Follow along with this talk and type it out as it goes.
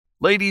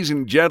Ladies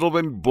and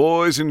gentlemen,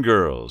 boys and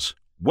girls,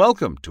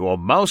 welcome to a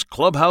Mouse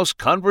Clubhouse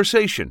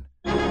Conversation.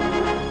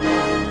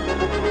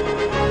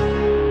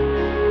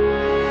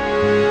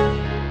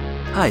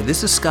 Hi,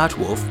 this is Scott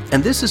Wolf,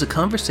 and this is a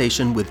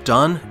conversation with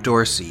Don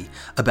Dorsey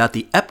about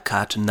the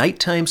Epcot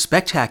Nighttime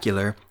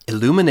Spectacular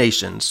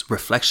Illuminations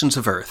Reflections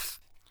of Earth.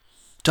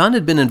 Don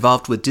had been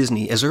involved with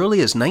Disney as early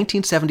as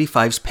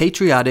 1975's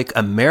patriotic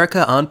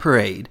America on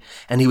Parade,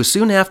 and he was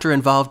soon after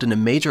involved in a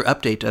major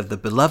update of the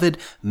beloved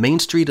Main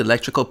Street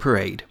Electrical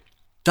Parade.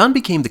 Don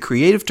became the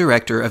creative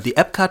director of the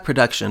Epcot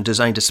production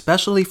designed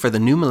especially for the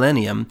new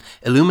millennium,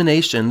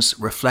 Illuminations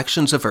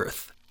Reflections of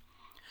Earth.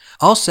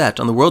 All set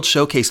on the World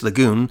Showcase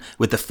Lagoon,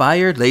 with the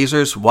fire,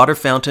 lasers, water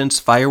fountains,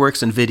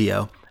 fireworks, and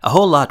video, a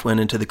whole lot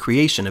went into the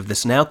creation of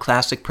this now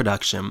classic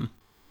production.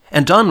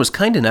 And Don was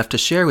kind enough to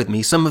share with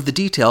me some of the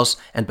details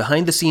and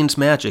behind-the-scenes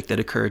magic that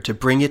occurred to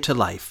bring it to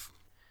life.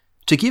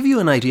 To give you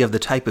an idea of the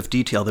type of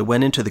detail that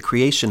went into the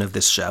creation of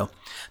this show,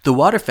 the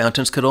water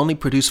fountains could only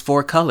produce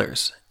 4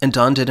 colors, and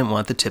Don didn't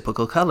want the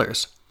typical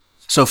colors.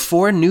 So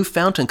 4 new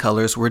fountain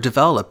colors were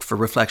developed for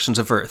Reflections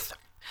of Earth.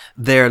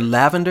 They're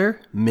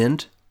lavender,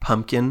 mint,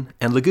 pumpkin,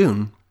 and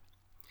lagoon.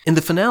 In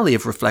the finale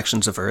of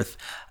Reflections of Earth,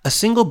 a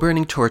single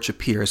burning torch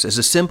appears as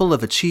a symbol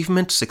of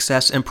achievement,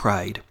 success, and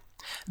pride.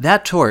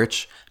 That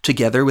torch,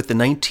 together with the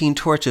 19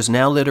 torches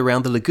now lit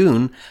around the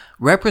lagoon,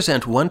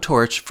 represent 1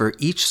 torch for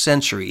each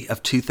century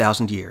of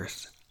 2,000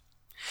 years.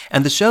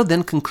 And the show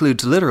then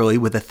concludes literally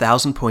with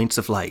 1,000 points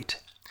of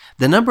light.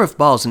 The number of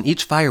balls in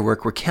each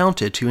firework were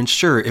counted to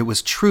ensure it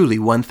was truly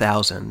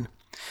 1,000.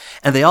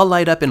 And they all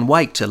light up in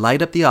white to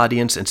light up the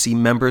audience and see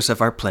members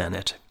of our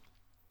planet.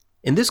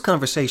 In this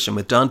conversation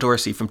with Don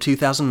Dorsey from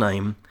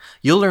 2009,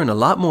 you'll learn a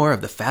lot more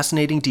of the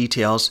fascinating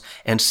details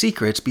and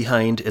secrets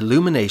behind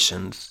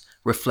Illuminations,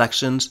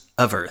 Reflections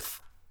of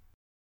Earth.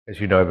 As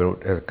you know, I've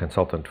been a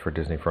consultant for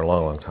Disney for a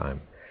long, long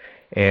time.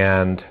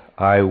 And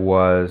I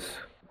was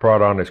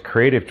brought on as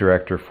creative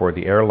director for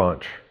the Air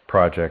Launch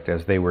project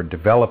as they were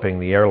developing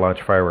the Air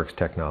Launch fireworks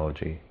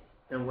technology.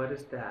 And what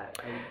is that?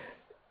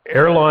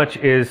 Air Launch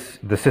is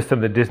the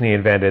system that Disney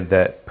invented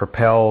that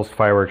propels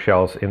firework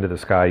shells into the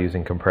sky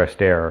using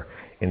compressed air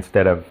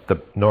instead of the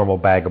normal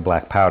bag of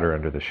black powder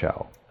under the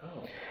shell.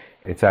 Oh.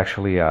 It's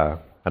actually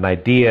an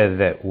idea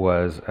that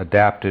was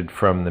adapted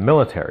from the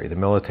military. The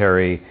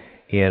military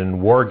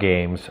in war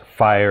games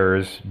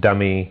fires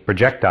dummy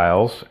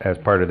projectiles as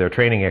part of their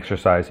training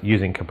exercise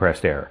using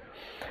compressed air.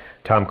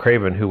 Tom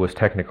Craven, who was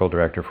technical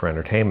director for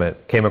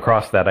entertainment, came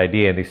across that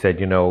idea and he said,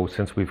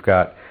 since we've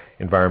got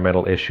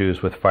environmental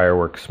issues with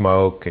firework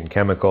smoke and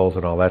chemicals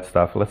and all that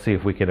stuff, let's see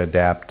if we can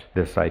adapt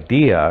this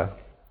idea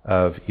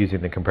of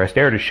using the compressed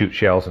air to shoot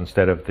shells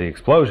instead of the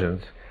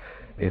explosions,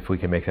 if we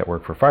can make that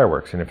work for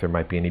fireworks, and if there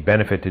might be any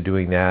benefit to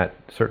doing that,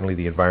 certainly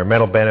the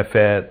environmental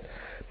benefit,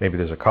 maybe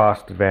there's a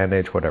cost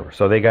advantage, whatever.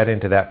 So they got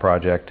into that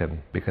project,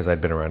 and because I'd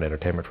been around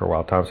entertainment for a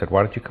while, Tom said,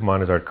 why don't you come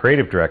on as our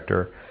creative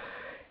director,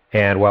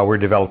 and while we're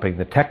developing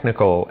the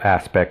technical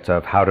aspects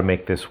of how to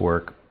make this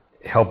work,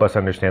 help us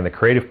understand the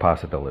creative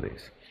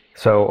possibilities.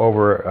 So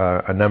over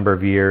a number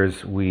of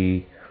years,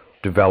 we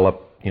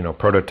developed,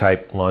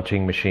 prototype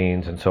launching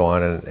machines and so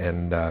on,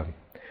 and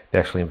they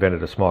actually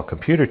invented a small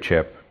computer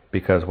chip,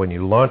 because when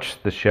you launch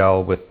the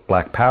shell with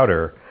black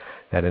powder,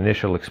 that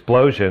initial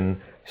explosion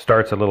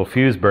starts a little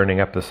fuse burning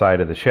up the side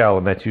of the shell,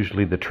 and that's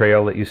usually the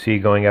trail that you see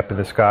going up in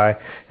the sky,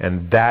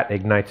 and that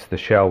ignites the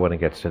shell when it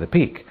gets to the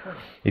peak.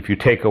 If you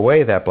take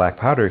away that black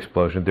powder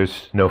explosion,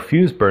 there's no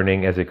fuse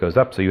burning as it goes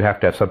up, so you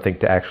have to have something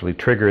to actually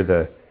trigger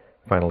the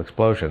final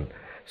explosion.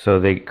 So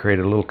they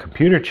created a little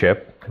computer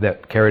chip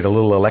that carried a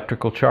little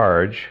electrical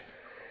charge,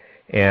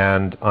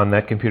 and on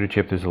that computer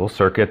chip there's a little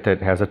circuit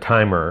that has a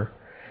timer.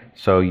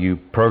 So you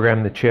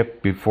program the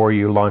chip before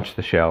you launch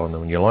the shell, and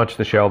then when you launch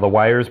the shell, the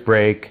wires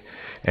break,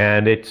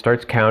 and it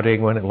starts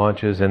counting when it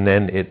launches, and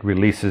then it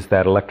releases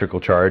that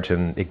electrical charge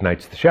and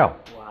ignites the shell.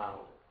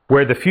 Wow.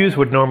 Where the fuse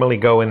would normally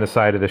go in the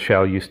side of the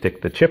shell, you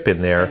stick the chip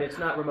in there. And it's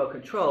not remote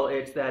control,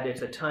 it's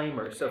a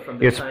timer. So from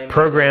the it's time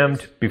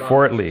programmed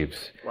before it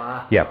leaves.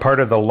 Wow. Yeah, part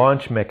of the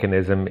launch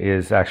mechanism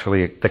is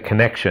actually the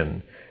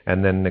connection,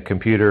 and then the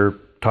computer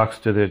talks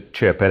to the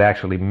chip. It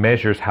actually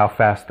measures how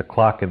fast the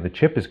clock in the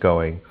chip is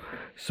going,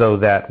 so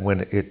that when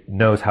it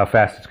knows how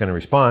fast it's going to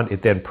respond,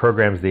 it then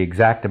programs the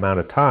exact amount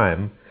of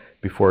time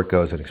before it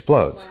goes and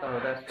explodes.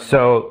 Oh,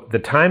 so the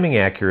timing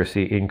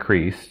accuracy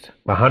increased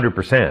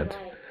 100%,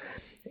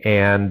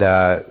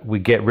 and we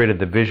get rid of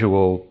the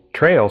visual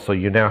trail, so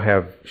you now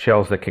have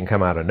shells that can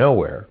come out of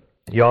nowhere.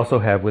 You also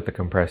have, with the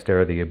compressed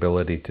air, the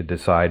ability to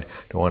decide,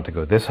 do I want it to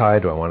go this high,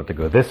 do I want it to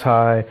go this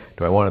high,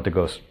 do I want it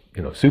to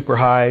go super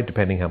high,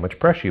 depending how much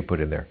pressure you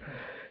put in there.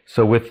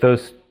 So with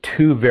those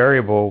 2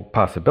 variable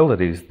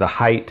possibilities, the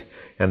height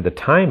and the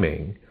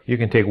timing, you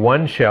can take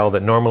one shell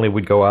that normally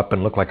would go up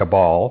and look like a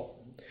ball.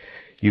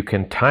 You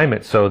can time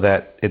it so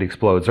that it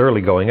explodes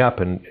early going up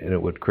and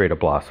it would create a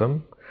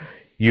blossom.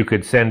 You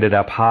could send it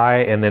up high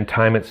and then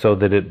time it so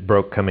that it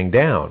broke coming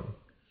down.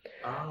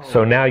 Oh.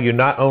 So now you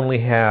not only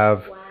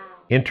have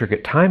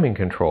intricate timing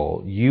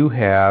control, you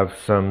have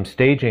some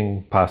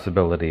staging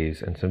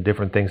possibilities and some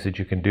different things that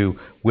you can do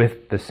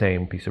with the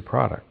same piece of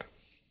product.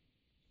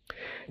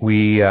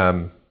 We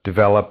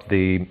developed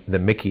the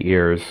Mickey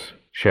ears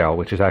shell,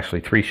 which is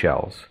actually 3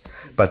 shells.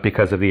 But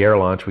because of the air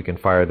launch, we can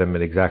fire them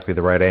at exactly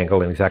the right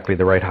angle and exactly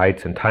the right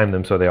heights and time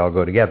them so they all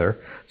go together.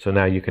 So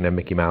now you can have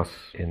Mickey Mouse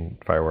in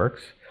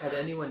fireworks. Had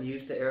anyone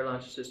used the air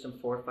launch system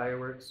for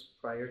fireworks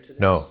prior to this?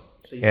 No.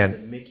 So you had the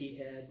Mickey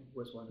head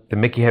was one of them? The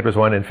Mickey head was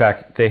one. In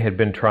fact, they had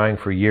been trying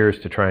for years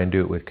to try and do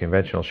it with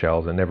conventional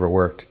shells and never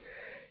worked.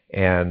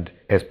 And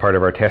as part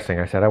of our testing,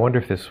 I said, I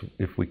wonder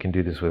if we can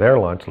do this with air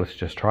launch. Let's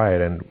just try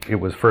it. And it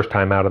was first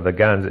time out of the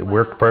guns. It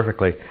worked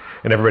perfectly.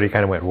 And everybody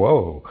kind of went,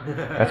 whoa,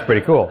 that's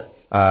pretty cool.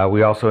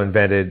 We also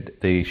invented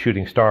the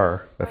shooting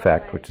star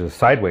effect, which is a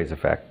sideways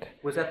effect.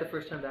 Was that the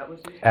first time that was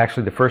used?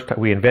 Actually, the first time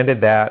we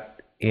invented that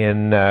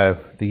in the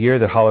year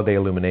that Holiday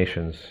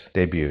Illuminations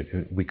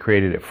debuted. We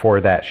created it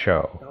for that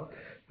show.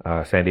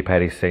 Okay. Sandy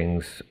Patty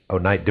sings "O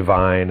Night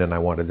Divine," and I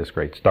wanted this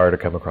great star to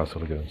come across the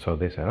lagoon. So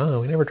they said,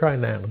 "Oh, we never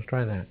tried that. Let's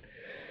try that."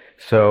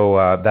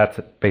 So that's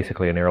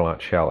basically an air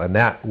launch shell, and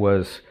that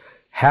was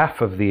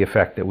half of the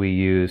effect that we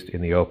used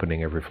in the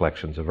opening of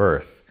Reflections of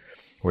Earth,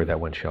 where that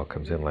one shell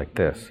comes in like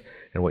this.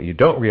 And what you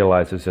don't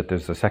realize is that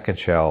there's a second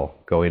shell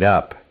going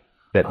up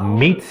that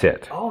meets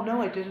it. Oh,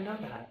 no, I didn't know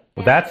that.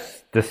 Well,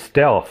 that's the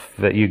stealth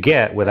that you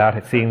get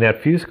without seeing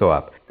that fuse go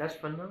up. That's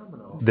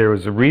phenomenal. There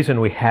was a reason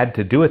we had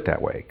to do it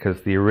that way,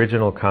 because the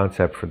original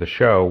concept for the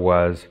show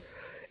was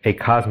a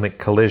cosmic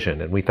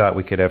collision, and we thought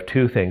we could have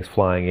 2 things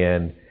flying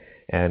in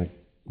and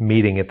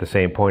meeting at the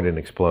same point and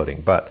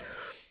exploding. But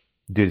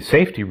due to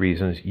safety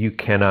reasons, you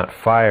cannot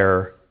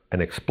fire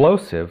an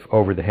explosive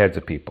over the heads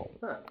of people.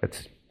 Huh.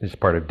 It's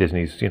part of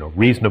Disney's,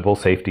 reasonable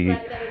safety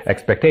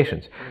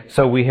expectations.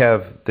 So we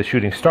have the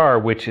shooting star,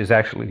 which is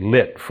actually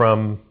lit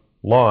from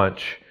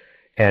launch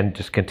and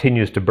just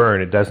continues to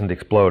burn. It doesn't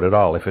explode at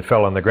all. If it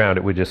fell on the ground,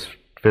 it would just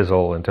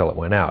fizzle until it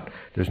went out.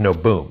 There's no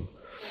boom.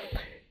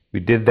 We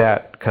did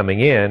that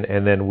coming in,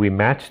 and then we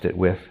matched it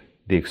with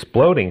the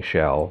exploding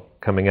shell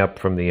coming up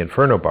from the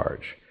Inferno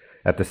barge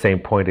at the same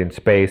point in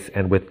space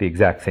and with the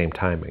exact same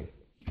timing.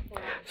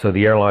 So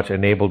the air launch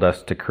enabled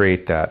us to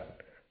create that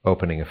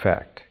opening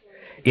effect.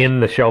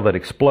 In the shell that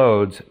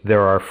explodes,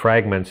 there are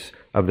fragments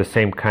of the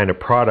same kind of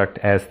product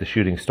as the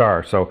shooting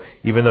star. So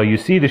even though you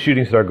see the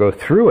shooting star go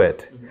through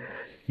it,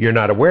 you're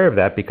not aware of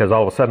that because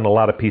all of a sudden a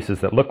lot of pieces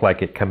that look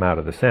like it come out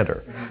of the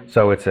center.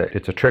 So it's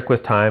a trick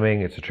with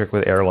timing, it's a trick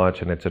with air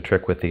launch, and it's a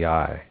trick with the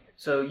eye.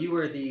 So you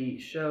were the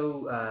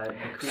show...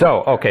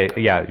 okay,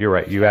 yeah, you're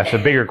right. You asked a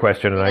bigger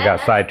question and I got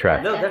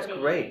sidetracked. No, that's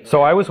great.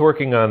 So I was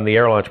working on the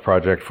air launch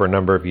project for a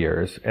number of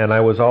years, and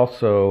I was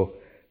also...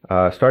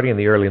 starting in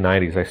the early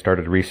 90s, I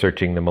started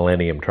researching the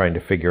Millennium, trying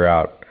to figure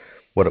out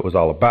what it was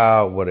all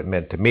about, what it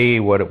meant to me,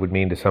 what it would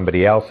mean to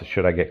somebody else,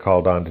 should I get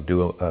called on to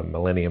do a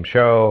Millennium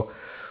show.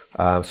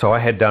 So I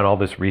had done all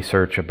this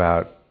research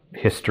about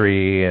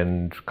history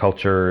and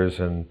cultures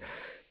and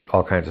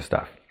all kinds of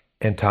stuff.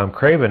 And Tom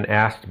Craven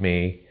asked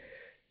me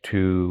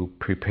to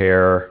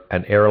prepare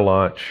an air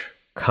launch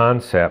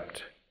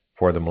concept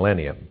for the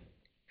Millennium.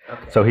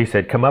 Okay. So he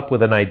said, come up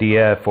with an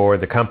idea for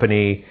the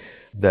company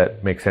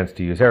that makes sense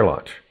to use air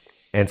launch.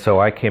 And so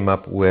I came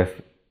up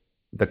with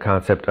the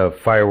concept of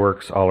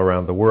fireworks all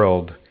around the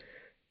world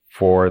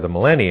for the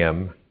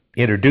Millennium,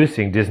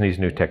 introducing Disney's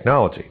new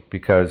technology,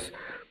 because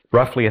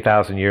roughly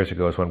 1,000 years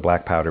ago is when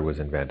black powder was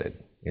invented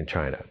in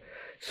China.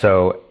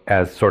 So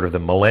as sort of the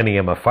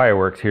Millennium of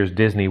fireworks, here's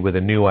Disney with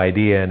a new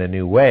idea and a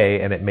new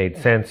way, and it made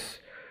sense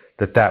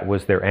that that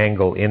was their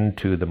angle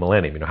into the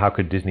Millennium. How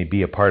could Disney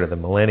be a part of the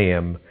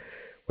Millennium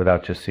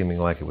without just seeming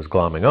like it was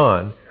glomming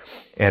on?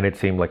 And it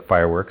seemed like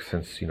fireworks,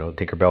 since,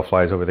 Tinkerbell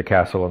flies over the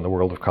castle in the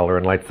world of color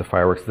and lights the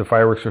fireworks. The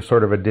fireworks are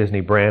sort of a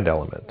Disney brand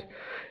element.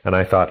 And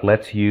I thought,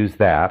 let's use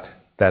that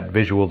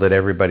visual that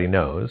everybody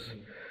knows,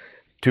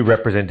 to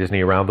represent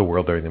Disney around the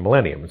world during the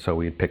Millennium. And so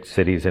we had picked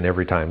cities in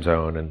every time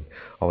zone and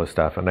all this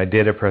stuff. And I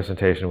did a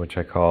presentation which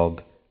I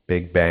called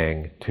Big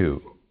Bang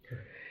 2.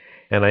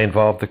 And I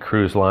involved the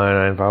cruise line,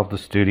 I involved the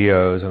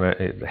studios, and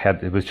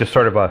it was just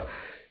sort of a,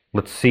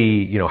 let's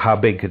see, how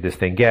big could this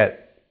thing get,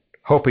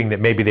 hoping that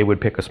maybe they would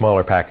pick a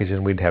smaller package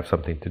and we'd have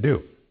something to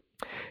do.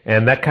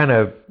 And that kind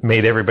of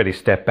made everybody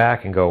step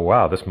back and go,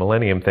 wow, this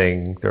Millennium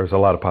thing, there's a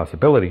lot of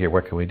possibility here,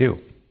 what can we do?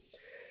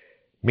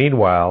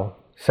 Meanwhile,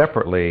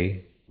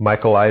 separately,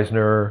 Michael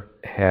Eisner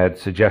had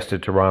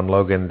suggested to Ron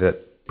Logan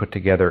that put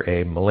together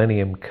a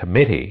Millennium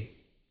Committee,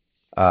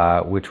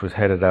 which was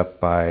headed up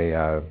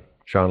by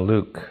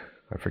Jean-Luc,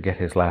 I forget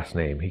his last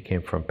name, he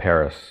came from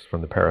Paris,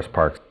 from the Paris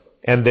parks.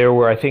 And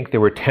I think there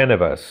were 10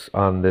 of us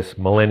on this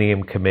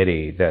Millennium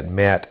Committee that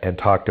met and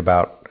talked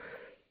about,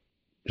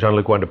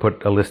 Jean-Luc wanted to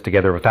put a list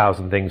together of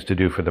 1,000 things to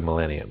do for the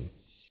Millennium.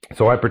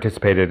 So I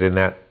participated in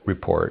that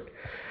report.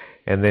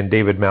 And then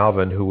David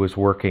Malvin, who was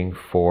working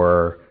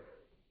for...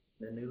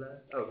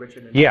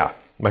 Richard Nanula? Yeah,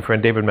 my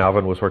friend David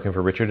Malvin was working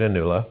for Richard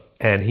Nanula.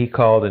 And he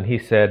called and he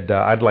said,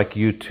 I'd like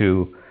you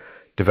to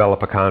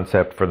develop a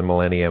concept for the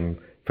Millennium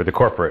for the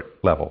corporate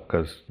level,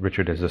 because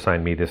Richard has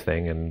assigned me this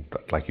thing and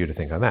I'd like you to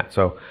think on that.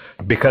 So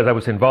because I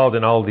was involved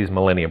in all of these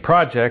Millennium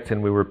projects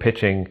and we were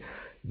pitching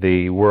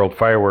the World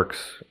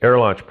Fireworks Air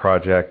Launch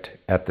project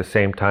at the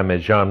same time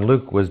as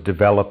Jean-Luc was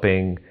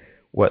developing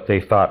what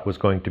they thought was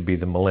going to be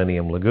the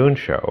Millennium Lagoon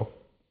show,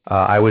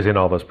 I was in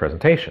all those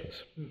presentations.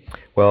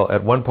 Well,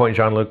 at one point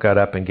Jean-Luc got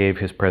up and gave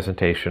his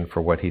presentation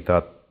for what he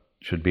thought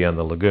should be on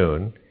the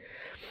lagoon,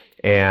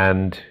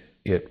 and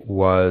it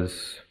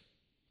was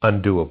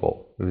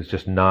undoable. It was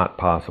just not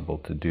possible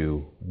to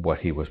do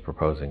what he was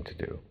proposing to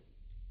do.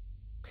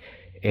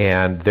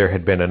 And there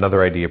had been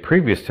another idea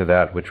previous to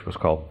that, which was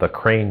called the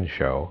Crane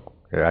Show.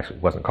 It actually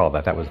wasn't called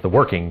that. That was the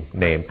working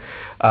name.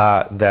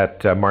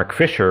 That Mark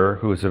Fisher,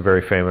 who is a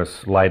very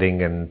famous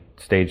lighting and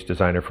stage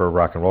designer for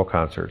rock and roll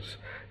concerts,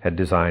 had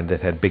designed,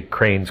 that had big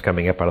cranes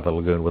coming up out of the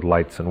lagoon with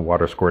lights and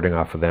water squirting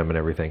off of them and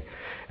everything.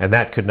 And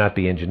that could not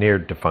be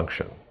engineered to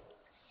function.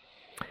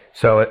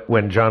 So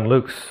when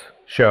Jean-Luc's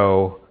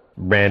show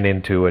ran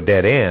into a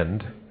dead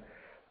end,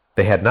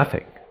 they had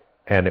nothing.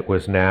 And it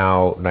was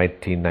now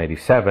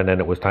 1997,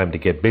 and it was time to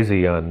get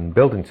busy on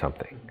building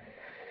something.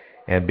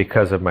 And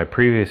because of my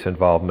previous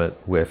involvement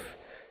with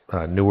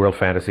New World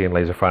Fantasy and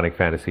Laserphonic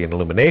Fantasy and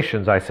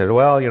Illuminations, I said,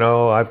 well,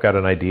 I've got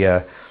an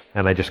idea.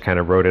 And I just kind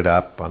of wrote it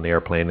up on the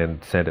airplane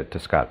and sent it to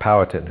Scott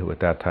Powhatan, who at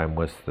that time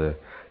was the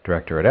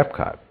director at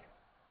Epcot.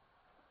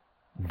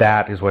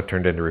 That is what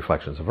turned into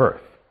Reflections of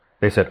Earth.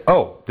 They said,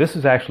 oh, this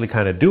is actually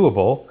kind of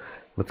doable.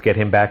 Let's get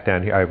him back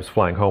down here. I was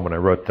flying home when I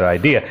wrote the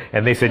idea.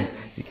 And they said,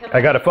 I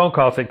got a phone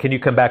call, said, can you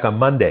come back on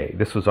Monday?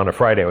 This was on a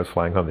Friday I was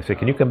flying home. They said,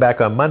 can you come back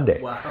on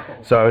Monday? Wow.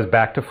 So I was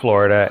back to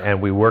Florida, and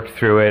we worked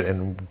through it,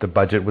 and the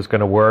budget was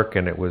going to work,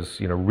 and it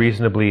was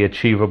reasonably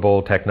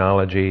achievable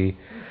technology.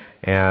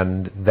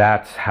 And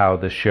that's how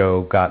the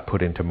show got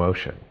put into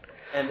motion.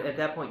 And at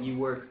that point, you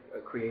were a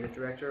creative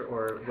director,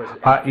 or was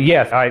it?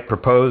 Yes, I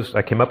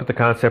came up with the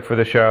concept for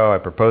the show, I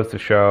proposed the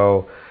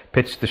show,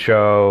 pitched the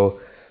show,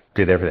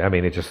 did everything. I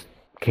mean, it just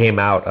came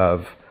out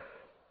of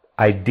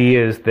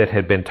ideas that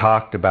had been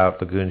talked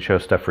about Lagoon Show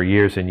stuff for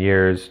years and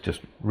years,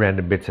 just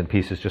random bits and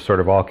pieces just sort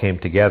of all came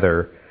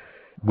together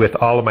with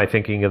all of my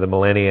thinking of the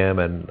Millennium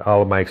and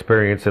all of my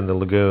experience in the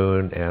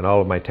Lagoon and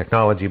all of my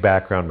technology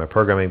background, my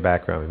programming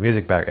background, my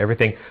music background,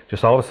 everything.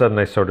 Just all of a sudden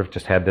I sort of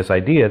just had this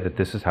idea that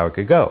this is how it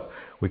could go.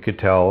 We could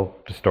tell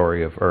the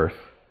story of Earth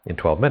in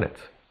 12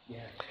 minutes.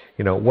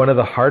 Yeah. One of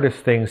the hardest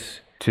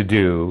things to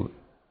do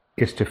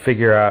is to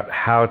figure out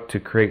how to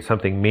create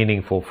something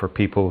meaningful for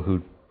people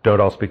who don't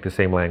all speak the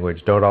same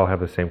language, don't all have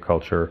the same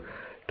culture,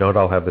 don't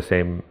all have the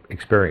same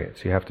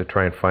experience. You have to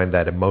try and find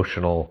that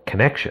emotional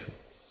connection.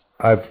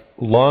 I've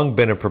long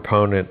been a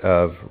proponent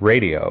of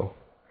radio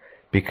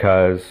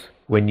because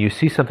when you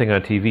see something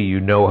on TV, you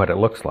know what it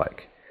looks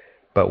like.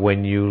 But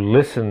when you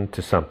listen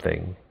to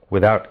something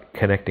without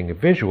connecting a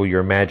visual,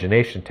 your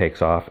imagination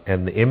takes off,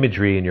 and the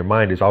imagery in your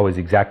mind is always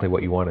exactly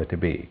what you want it to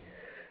be.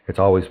 It's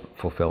always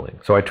fulfilling.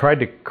 So I tried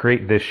to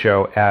create this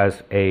show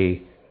as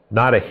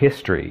not a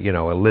history,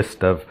 a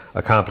list of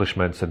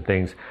accomplishments and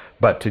things,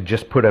 but to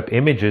just put up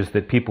images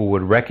that people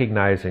would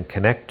recognize and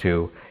connect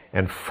to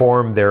and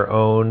form their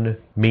own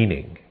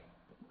meaning.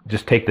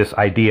 Just take this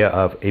idea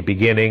of a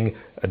beginning,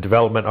 a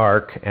development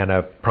arc, and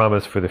a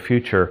promise for the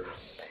future,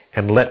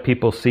 and let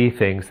people see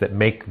things that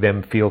make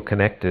them feel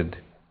connected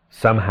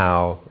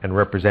somehow and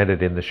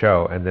represented in the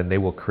show, and then they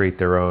will create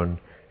their own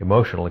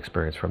emotional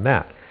experience from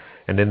that.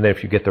 And then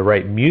if you get the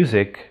right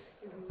music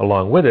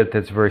along with it,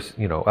 that's very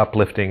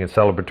uplifting and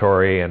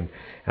celebratory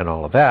and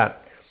all of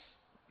that,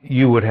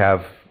 you would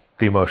have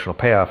the emotional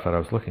payoff that I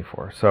was looking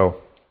for.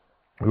 So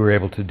we were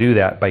able to do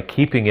that by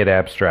keeping it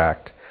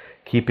abstract,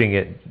 keeping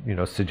it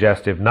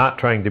suggestive, not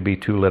trying to be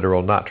too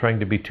literal, not trying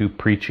to be too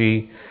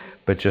preachy,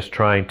 but just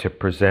trying to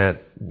present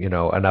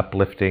an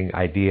uplifting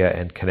idea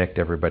and connect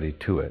everybody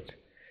to it.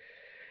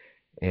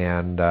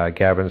 And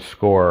Gavin's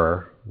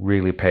score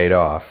really paid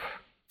off.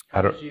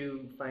 How did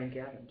you find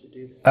Gavin to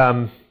do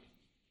that?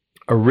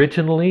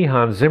 Originally,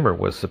 Hans Zimmer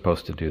was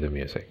supposed to do the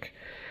music.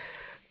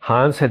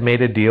 Hans had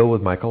made a deal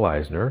with Michael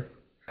Eisner.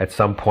 At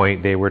some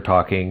point, they were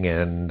talking,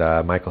 and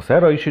Michael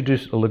said, oh, you should do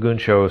a Lagoon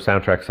Show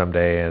soundtrack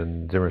someday.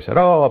 And Zimmer said,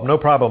 oh, no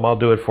problem, I'll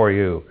do it for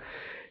you.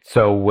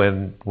 So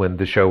when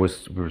the show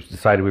was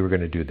decided we were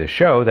going to do this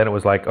show, then it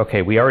was like,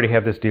 okay, we already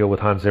have this deal with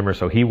Hans Zimmer,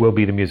 so he will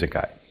be the music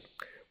guy.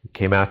 We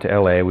came out to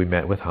LA, we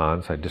met with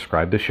Hans, I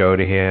described the show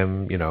to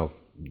him,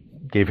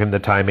 gave him the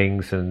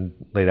timings and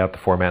laid out the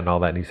format and all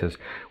that, and he says,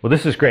 well,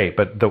 this is great,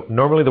 but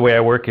normally the way I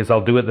work is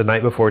I'll do it the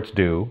night before it's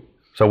due.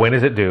 So when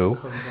is it due?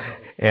 Oh, no.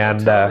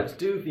 And it's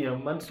due,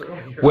 months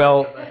earlier.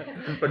 Well,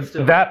 but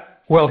still.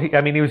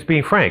 He was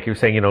being frank. He was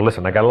saying,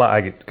 listen, I got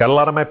a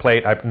lot on my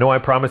plate. I know I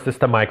promised this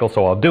to Michael,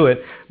 so I'll do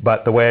it.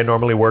 But the way I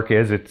normally work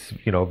is, it's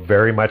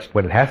very much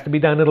when it has to be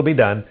done, it'll be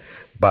done.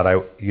 But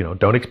I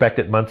don't expect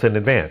it months in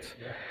advance,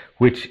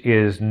 which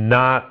is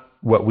not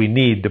what we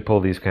need to pull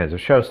these kinds of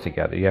shows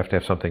together. You have to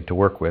have something to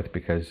work with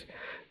because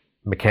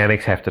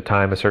mechanics have to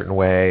time a certain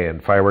way,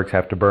 and fireworks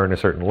have to burn a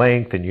certain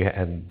length,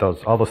 and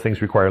all those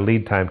things require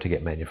lead time to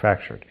get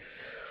manufactured.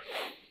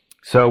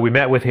 So we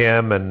met with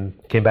him and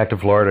came back to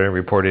Florida and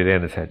reported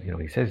in and said,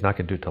 he says he's not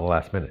going to do it till the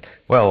last minute.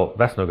 Well,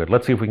 that's no good.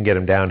 Let's see if we can get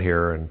him down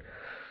here and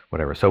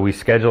whatever. So we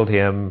scheduled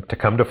him to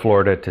come to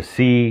Florida to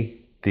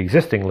see the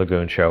existing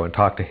Lagoon show and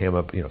talk to him,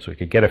 so he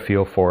could get a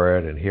feel for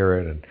it and hear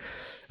it and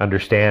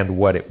understand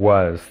what it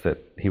was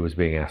that he was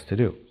being asked to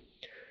do.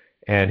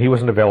 And he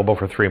wasn't available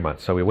for 3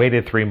 months. So we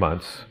waited 3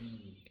 months.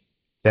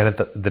 Then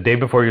at the day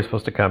before he was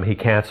supposed to come, he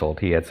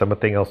canceled. He had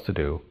something else to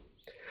do.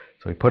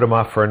 So we put him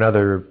off for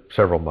another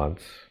several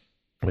months.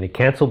 When he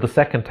canceled the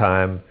second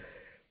time,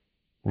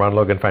 Ron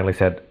Logan finally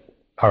said,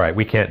 all right,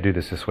 we can't do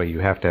this way. You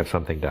have to have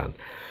something done.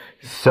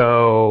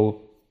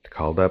 So I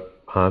called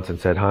up Hans and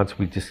said, Hans,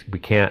 we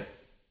can't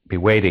be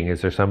waiting.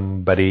 Is there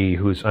somebody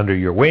who's under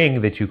your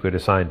wing that you could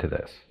assign to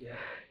this? Yeah.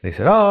 And he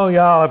said, oh,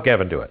 yeah, I'll have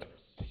Gavin do it.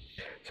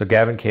 So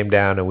Gavin came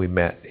down and we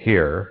met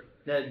here.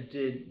 Now,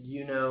 did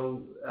you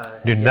know...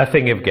 Knew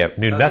nothing of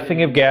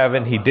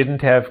Gavin. He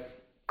didn't have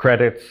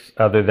credits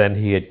other than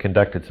he had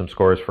conducted some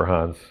scores for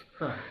Hans.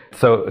 Huh.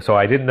 So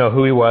I didn't know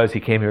who he was. He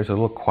came here as a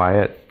little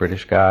quiet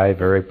British guy,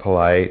 very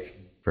polite,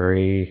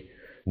 very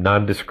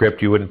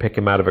nondescript. You wouldn't pick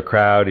him out of a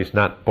crowd. He's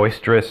not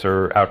boisterous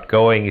or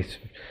outgoing. He's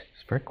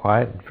very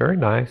quiet and very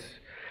nice.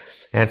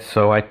 And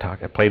so I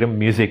played him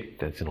music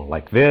that's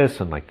like this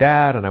and like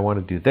that, and I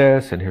want to do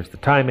this, and here's the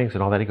timings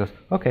and all that. He goes,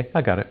 okay,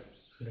 I got it.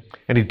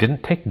 And he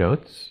didn't take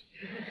notes.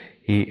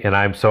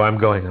 I'm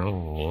going,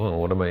 oh,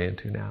 what am I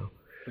into now?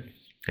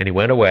 And he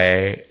went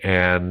away,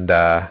 and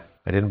I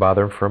didn't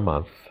bother him for a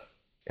month.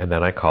 And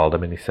then I called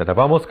him, and he said, I've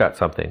almost got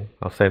something.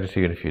 I'll send it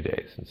to you in a few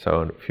days. And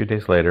so a few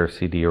days later, a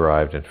CD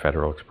arrived in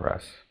Federal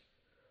Express.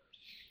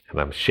 And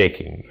I'm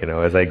shaking,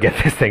 as I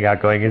get this thing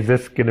out going, is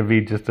this going to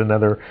be just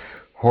another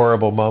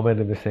horrible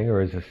moment in this thing,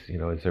 or is this,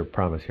 is there a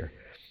promise here?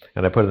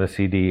 And I put in the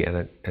CD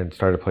and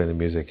started playing the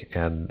music,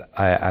 and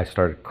I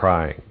started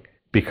crying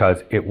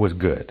because it was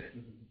good.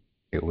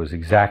 It was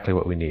exactly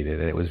what we needed.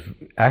 And it was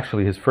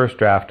actually, his first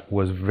draft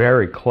was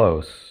very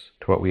close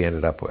to what we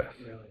ended up with.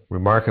 Really?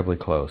 Remarkably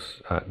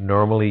close.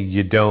 Normally,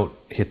 you don't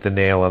hit the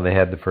nail on the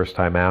head the first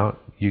time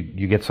out.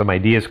 You get some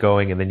ideas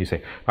going, and then you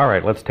say, all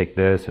right, let's take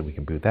this, and we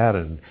can do that,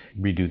 and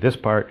redo this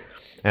part.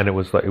 And it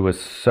was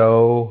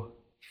so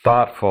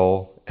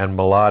thoughtful and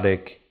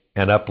melodic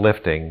and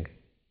uplifting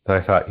that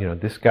I thought,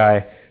 this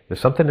guy, there's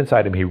something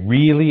inside him. He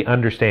really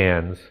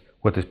understands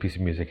what this piece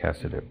of music has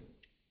to do.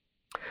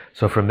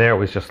 So from there, it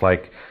was just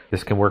like,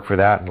 this can work for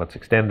that, and let's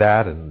extend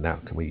that, and now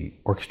can we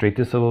orchestrate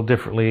this a little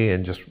differently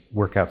and just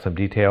work out some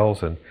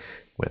details, and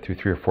went through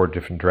 3 or 4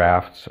 different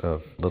drafts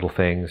of little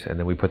things, and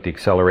then we put the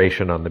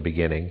acceleration on the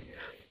beginning,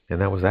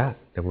 and that was that.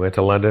 And we went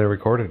to London and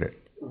recorded it.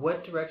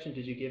 What direction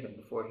did you give him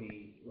before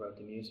he wrote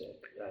the music?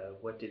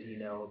 What did he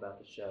know about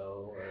the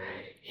show?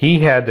 He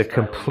had the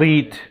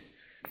complete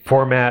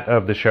format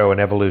of the show and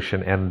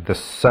evolution, and the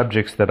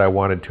subjects that I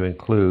wanted to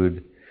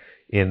include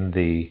in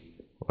the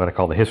what I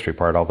call the history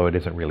part, although it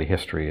isn't really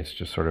history. It's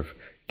just sort of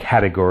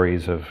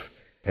categories of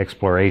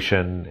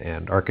exploration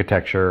and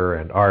architecture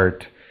and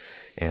art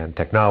and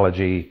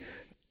technology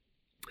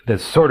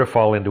that sort of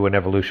fall into an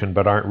evolution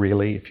but aren't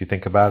really, if you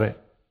think about it.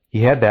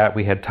 He had that.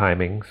 We had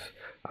timings.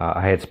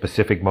 I had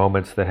specific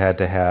moments that had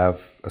to have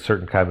a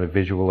certain kind of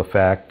visual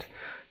effect,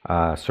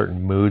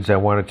 certain moods I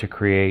wanted to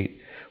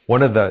create.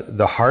 One of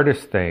the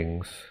hardest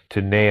things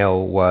to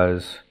nail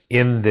was,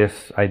 in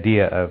this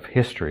idea of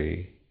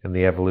history and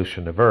the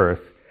evolution of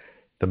Earth,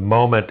 the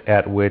moment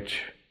at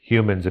which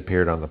humans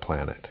appeared on the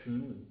planet.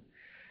 Mm.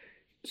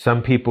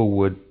 Some people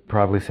would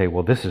probably say,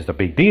 well, this is the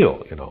big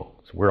deal, So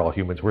we're all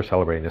humans, we're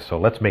celebrating this, so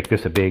let's make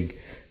this a big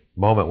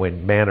moment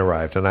when man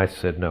arrived. And I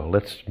said, no,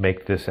 let's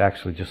make this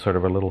actually just sort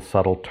of a little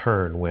subtle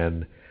turn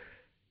when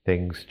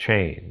things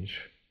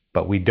change.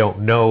 But we don't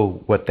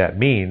know what that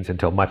means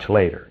until much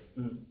later.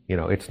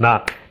 Mm. It's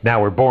not,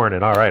 now we're born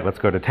and all right, let's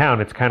go to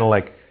town. It's kind of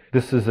like,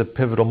 this is a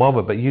pivotal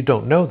moment, but you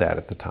don't know that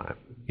at the time.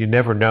 You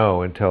never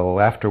know until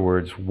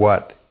afterwards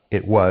what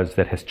it was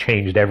that has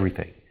changed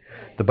everything.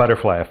 The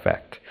butterfly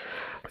effect.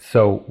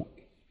 So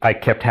I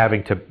kept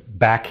having to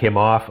back him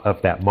off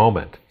of that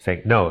moment,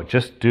 saying, no,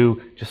 just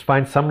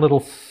find some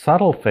little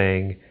subtle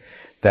thing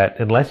that,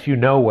 unless you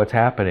know what's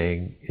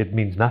happening, it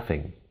means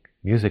nothing.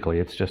 Musically,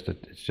 it's just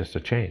a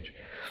change.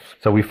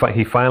 So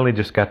he finally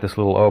just got this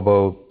little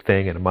oboe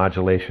thing and a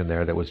modulation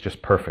there that was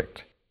just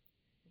perfect.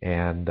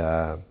 And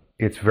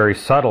it's very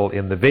subtle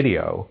in the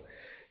video.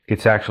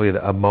 It's actually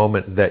a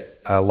moment that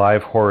a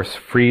live horse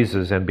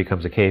freezes and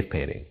becomes a cave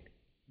painting.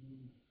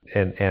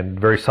 And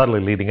very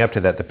subtly leading up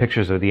to that, the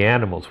pictures of the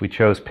animals, we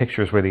chose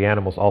pictures where the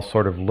animals all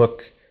sort of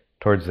look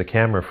towards the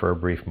camera for a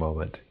brief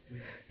moment,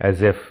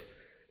 as if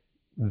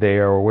they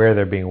are aware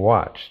they're being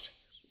watched.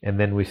 And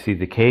then we see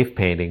the cave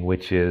painting,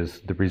 which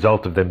is the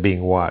result of them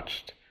being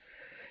watched.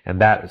 And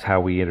that is how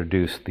we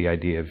introduced the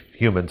idea of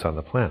humans on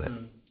the planet.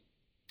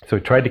 So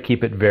we tried to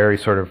keep it very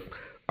sort of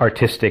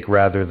artistic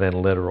rather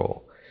than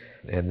literal.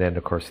 And then,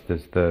 of course,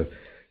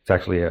 it's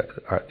actually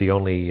the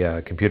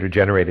only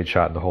computer-generated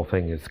shot in the whole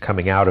thing is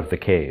coming out of the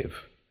cave.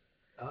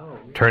 Oh,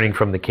 really? Turning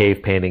from the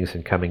cave paintings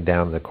and coming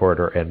down the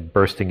corridor and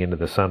bursting into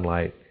the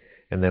sunlight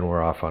and then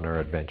we're off on our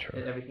adventure.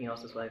 And everything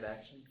else is live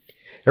action?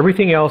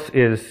 Everything else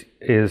is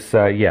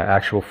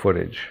actual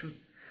footage.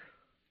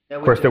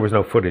 Of course, there was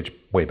no footage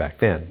way back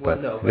then. Well,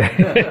 but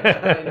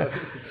no.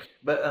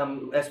 But,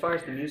 but as far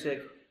as the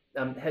music,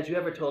 had you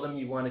ever told him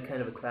you wanted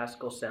kind of a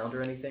classical sound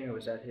or anything, or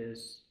was that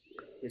his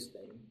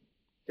thing?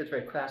 It's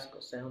very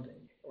classical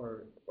sounding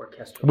or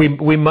orchestral.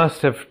 We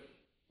must have.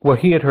 Well,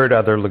 he had heard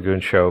other Lagoon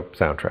Show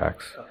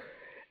soundtracks. Okay.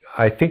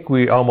 I think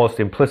we almost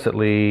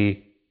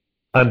implicitly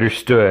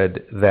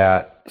understood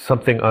that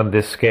something on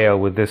this scale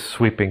with this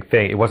sweeping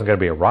thing, it wasn't going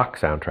to be a rock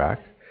soundtrack.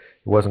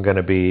 It wasn't going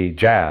to be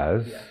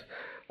jazz.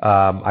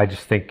 Yeah. I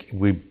just think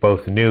we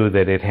both knew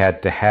that it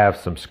had to have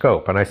some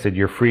scope. And I said,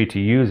 you're free to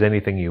use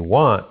anything you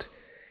want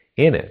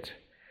in it.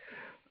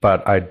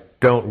 But I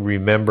don't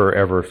remember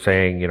ever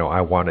saying,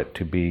 I want it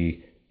to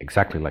be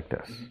exactly like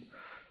this. Mm-hmm.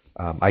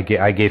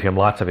 I gave him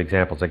lots of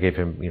examples. I gave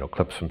him,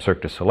 clips from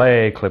Cirque du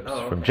Soleil, clips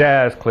from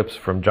jazz, clips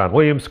from John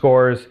Williams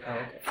scores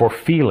for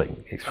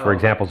feeling, for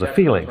examples of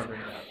feelings.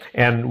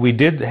 And we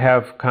did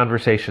have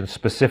conversations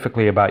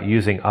specifically about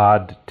using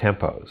odd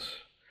tempos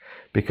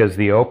because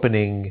the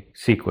opening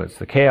sequence,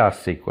 the chaos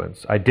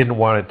sequence, I didn't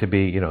want it to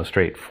be,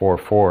 straight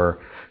 4/4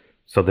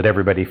 so that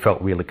everybody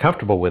felt really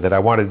comfortable with it. I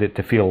wanted it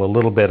to feel a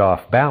little bit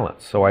off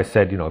balance. So I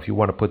said, if you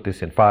want to put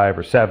this in 5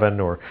 or 7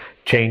 or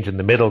change in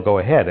the middle, go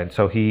ahead. And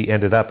so he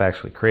ended up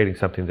actually creating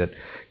something that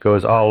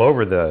goes all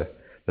over the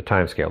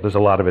time scale. There's a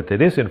lot of it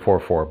that is in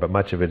 4/4, but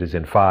much of it is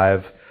in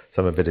 5.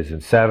 Some of it is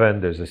in 7.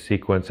 There's a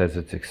sequence as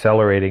it's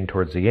accelerating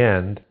towards the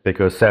end that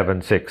goes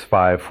 7, 6,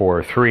 5,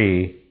 4,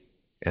 3,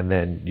 and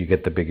then you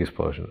get the big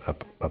explosion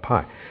up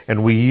high.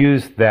 And we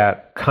used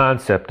that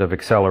concept of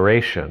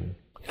acceleration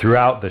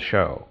throughout the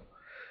show.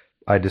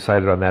 I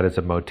decided on that as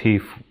a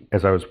motif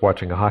as I was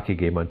watching a hockey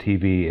game on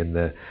TV in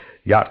the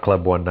yacht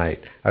club one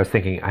night. I was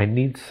thinking, I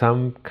need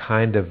some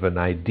kind of an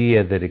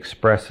idea that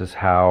expresses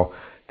how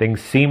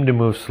things seem to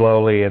move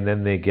slowly and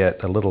then they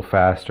get a little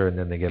faster and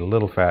then they get a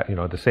little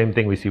the same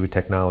thing we see with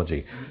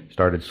technology.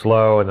 Started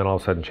slow and then all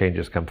of a sudden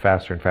changes come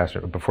faster and faster.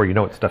 Before you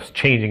know it, stuff's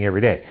changing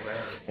every day.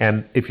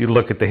 And if you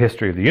look at the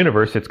history of the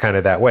universe, it's kind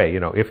of that way.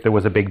 If there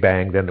was a big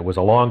bang, then it was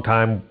a long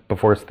time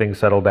before things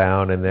settled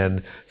down, and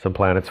then some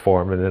planets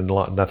formed, and then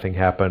nothing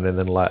happened, and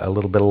then a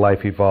little bit of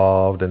life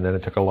evolved, and then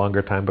it took a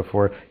longer time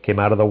before it came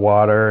out of the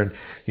water.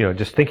 And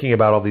just thinking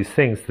about all these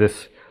things,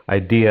 this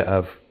idea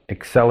of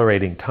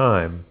accelerating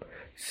time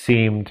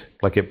seemed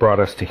like it brought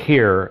us to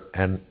here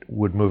and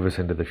would move us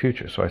into the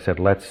future. So I said,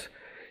 let's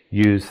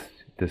use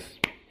this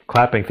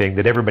clapping thing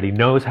that everybody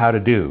knows how to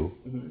do.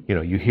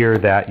 Mm-hmm. You hear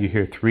that, you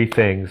hear 3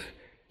 things,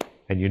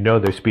 and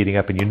they're speeding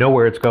up, and you know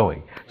where it's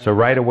going. So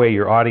right away,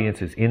 your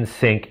audience is in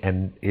sync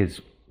and is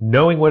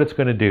knowing what it's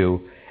going to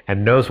do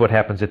and knows what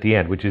happens at the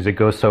end, which is it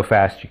goes so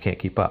fast you can't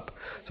keep up.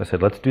 So I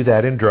said, let's do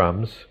that in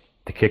drums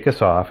to kick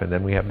us off, and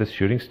then we have this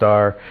shooting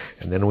star,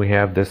 and then we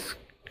have this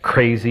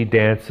crazy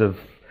dance of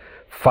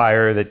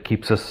fire that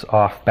keeps us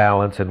off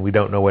balance, and we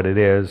don't know what it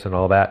is, and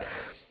all that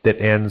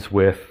ends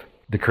with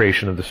the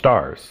creation of the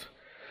stars.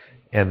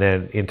 And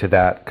then into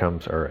that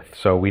comes Earth.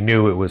 So we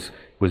knew it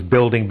was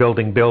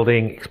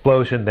building,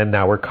 explosion, then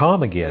now we're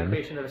calm again. The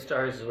creation of the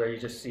stars is where you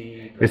just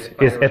see... Is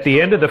at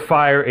the end of the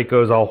fire, it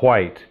goes all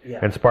white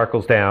and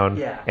sparkles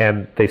down,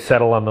 and they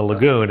settle on the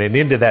lagoon, and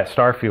into that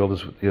star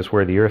field is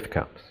where the Earth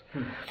comes.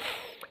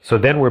 So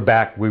then we're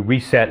back, we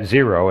reset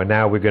 0, and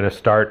now we're going to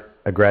start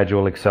a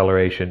gradual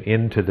acceleration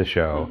into the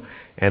show,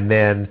 and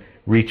then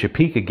reach a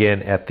peak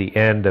again at the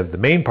end of the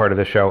main part of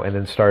the show, and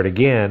then start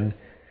again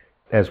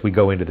as we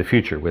go into the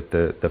future with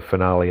the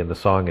finale and the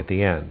song at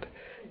the end,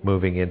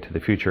 moving into the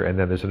future, and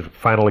then there's a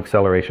final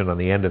acceleration on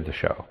the end of the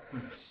show.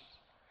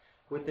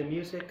 With the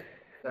music,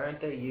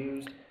 aren't they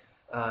used,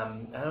 I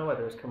don't know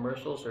whether it's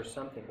commercials or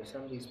something, but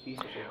some of these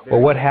pieces are very...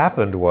 Well, what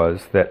happened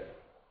was that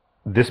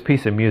this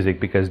piece of music,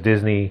 because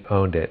Disney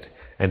owned it,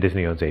 and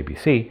Disney owns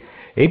ABC,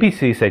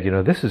 ABC said,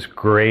 this is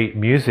great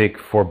music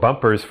for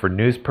bumpers for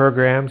news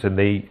programs, and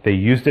they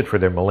used it for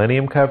their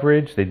Millennium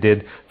coverage. They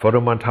did photo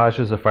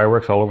montages of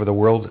fireworks all over the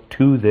world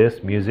to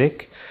this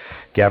music.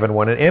 Gavin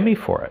won an Emmy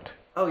for it.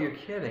 Oh, you're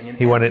kidding.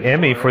 He won an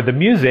Emmy for the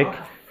music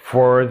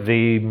for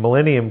the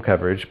Millennium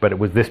coverage, but it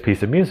was this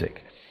piece of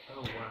music.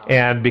 Oh, wow.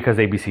 And because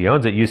ABC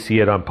owns it, you see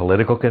it on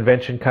political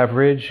convention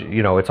coverage.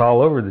 It's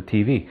all over the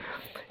TV.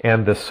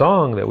 And the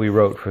song that we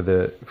wrote for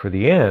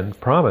the end,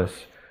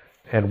 Promise,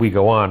 and We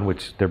Go On,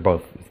 which they're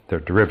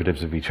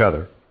derivatives of each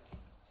other,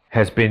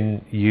 has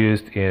been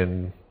used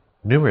in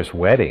numerous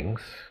weddings.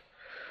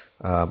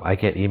 I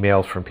get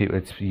emails from people.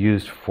 It's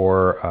used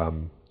for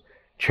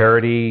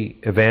charity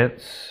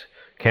events.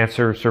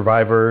 Cancer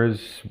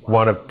survivors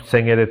want to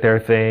sing it at their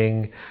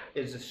thing.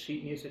 Is the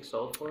sheet music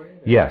sold for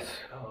it? Yes.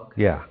 Oh,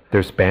 okay. Yeah.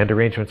 There's band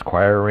arrangements,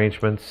 choir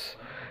arrangements.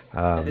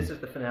 And this is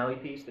the finale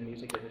piece, the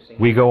music that they're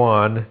singing? We Go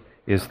On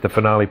is the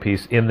finale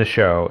piece in the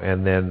show,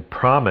 and then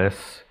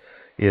Promise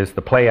is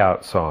the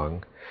play-out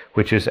song,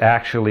 which is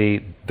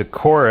actually, the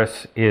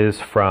chorus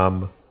is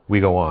from We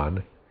Go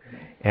On,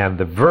 and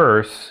the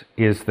verse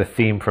is the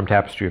theme from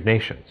Tapestry of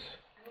Nations.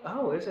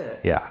 Oh, is it?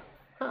 Yeah.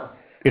 Huh.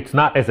 it's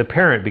not as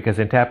apparent because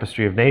in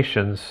Tapestry of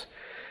Nations,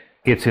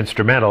 it's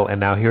instrumental, and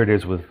now here it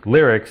is with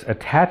lyrics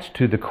attached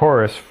to the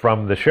chorus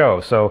from the show.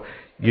 So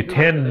you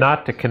tend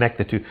not to connect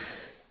the two.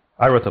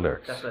 I wrote the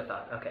lyrics. That's what I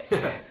thought.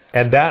 Okay.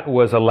 And that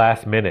was a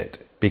last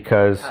minute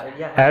because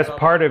as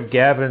part of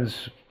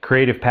Gavin's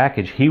creative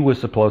package, he was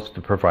supposed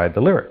to provide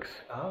the lyrics.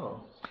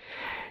 Oh.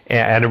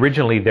 And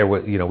originally there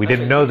was, we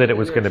didn't know that it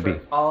was going to be.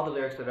 All the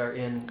lyrics that are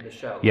in the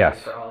show. Yes.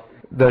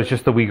 There's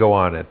just the We Go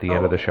On at the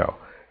end of the show.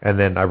 And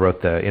then I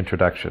wrote the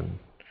introduction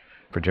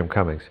for Jim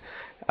Cummings. Is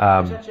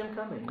that Jim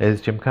Cummings? It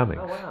is Jim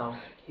Cummings. Oh, wow.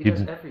 He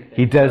does everything.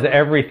 He does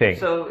everything.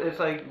 So it's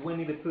like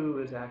Winnie the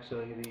Pooh is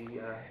actually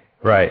the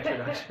right.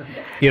 introduction.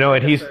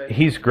 And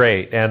he's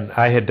great. And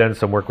I had done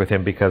some work with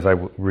him because I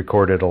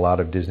recorded a lot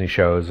of Disney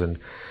shows and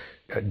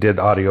did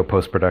audio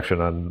post-production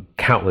on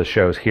countless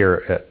shows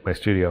here at my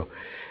studio.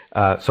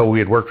 So we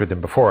had worked with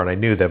him before, and I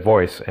knew that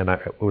voice. And I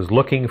was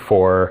looking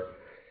for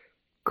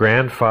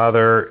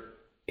grandfather,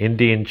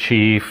 Indian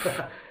chief,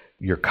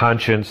 your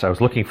conscience. I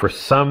was looking for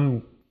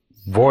some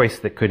voice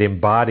that could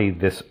embody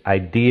this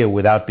idea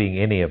without being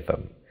any of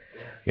them.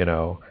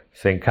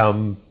 Saying,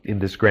 come in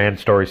this grand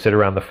story, sit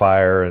around the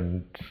fire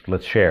and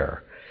let's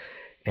share.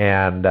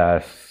 And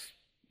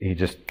he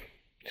just,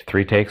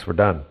 3 takes were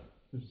done.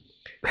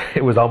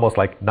 It was almost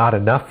like not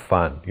enough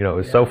fun. It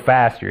was so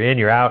fast. You're in,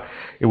 you're out.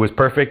 It was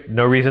perfect.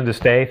 No reason to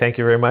stay. Thank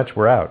you very much.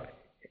 We're out.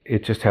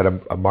 It just had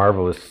a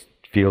marvelous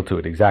feel to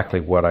it, exactly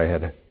what I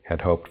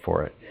had hoped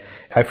for it.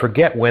 I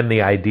forget when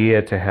the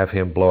idea to have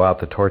him blow out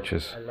the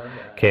torches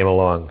came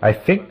along. I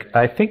think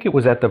it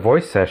was at the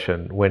voice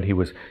session when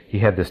he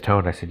had this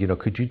tone. I said,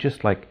 could you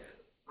just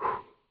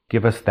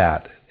give us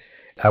that?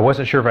 I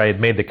wasn't sure if I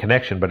had made the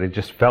connection, but it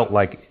just felt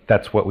like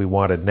that's what we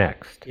wanted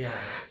next. Yeah.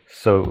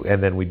 So,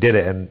 and then we did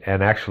it,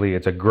 and actually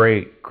it's a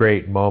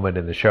great moment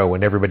in the show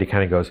when everybody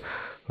kind of goes,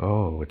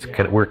 oh,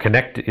 we're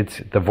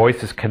connected. The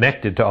voice is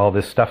connected to all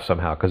this stuff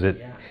somehow because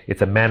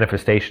it's a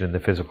manifestation in the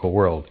physical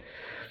world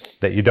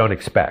that you don't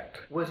expect.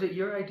 Was it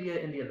your idea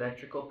in the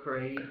electrical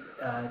parade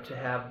to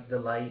have the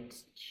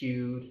lights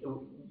cued?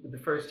 The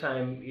first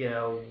time,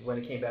 when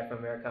it came back from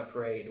American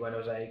Parade, when it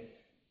was like,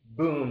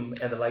 boom,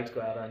 and the lights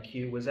go out on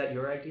cue, was that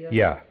your idea?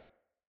 Yeah.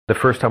 The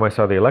first time I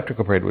saw the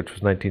electrical parade, which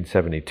was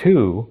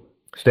 1972,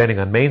 standing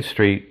on Main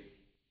Street,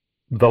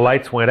 the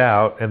lights went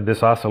out, and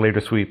this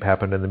oscillator sweep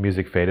happened, and the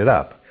music faded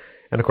up.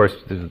 And of course,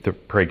 the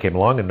parade came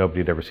along, and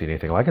nobody had ever seen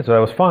anything like it, so that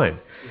was fine.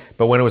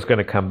 But when it was going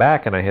to come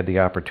back, and I had the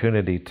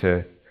opportunity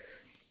to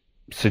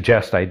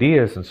suggest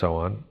ideas and so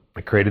on,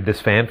 I created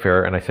this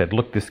fanfare, and I said,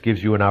 look, this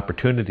gives you an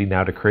opportunity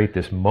now to create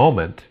this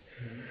moment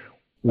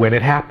when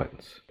it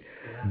happens.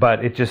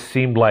 But it just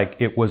seemed like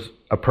it was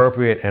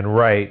appropriate and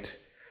right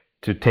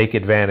to take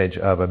advantage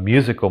of a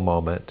musical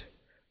moment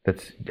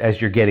that's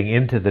as you're getting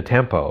into the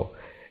tempo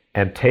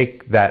and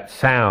take that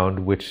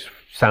sound, which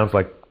sounds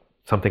like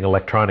something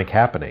electronic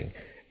happening,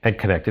 and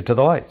connect it to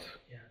the lights.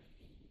 Yeah.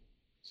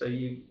 So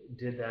you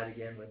did that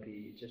again with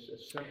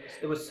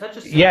it was such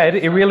a... Yeah,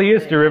 it really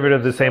is derivative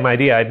of the same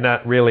idea. I'd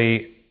not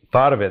really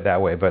thought of it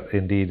that way, but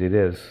indeed it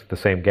is the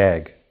same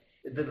gag.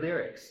 The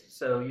lyrics.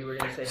 So you were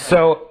going to say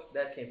how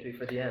that came to you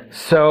for the end.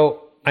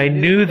 So I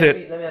knew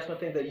that... Let me ask one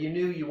thing, that you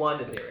knew you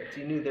wanted lyrics.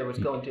 You knew there was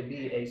going to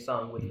be a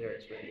song with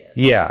lyrics for the end.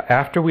 Yeah,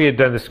 after we had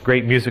done this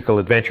great musical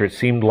adventure, it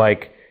seemed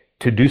like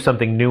to do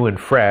something new and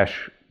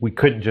fresh, we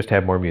couldn't just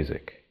have more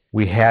music.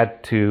 We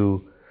had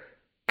to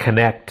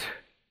connect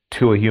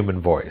to a human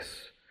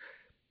voice.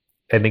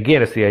 And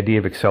again, it's the idea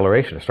of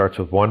acceleration. It starts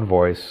with one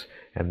voice,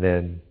 and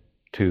then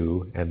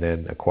 2, and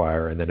then a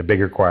choir, and then a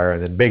bigger choir,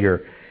 and then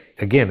bigger.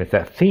 Again, it's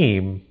that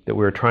theme that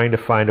we're trying to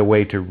find a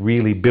way to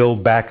really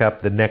build back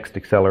up the next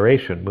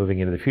acceleration moving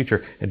into the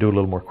future and do it a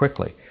little more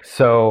quickly.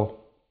 So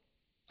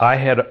I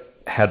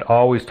had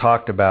always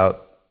talked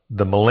about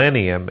the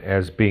millennium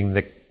as being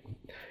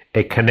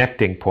a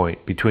connecting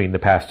point between the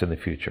past and the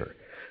future.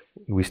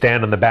 We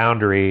stand on the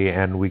boundary,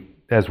 and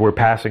as we're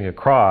passing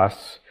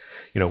across,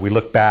 we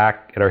look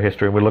back at our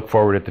history and we look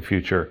forward at the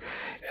future.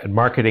 And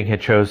marketing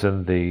had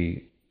chosen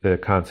the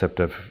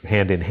concept of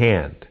hand in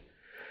hand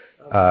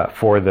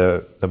for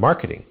the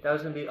marketing. That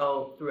was going to be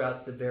all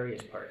throughout the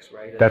various parks,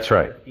 right? That's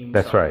right.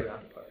 That's right.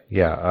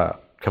 Yeah.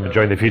 Come and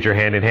join the future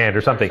hand in hand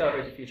or something.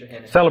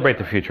 Celebrate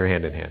the future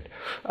hand in hand.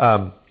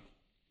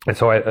 And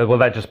so,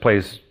 that just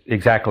plays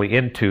exactly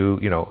into,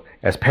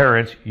 as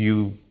parents,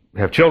 you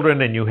have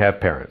children and you have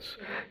parents.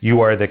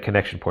 You are the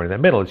connection point in that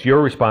middle. It's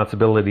your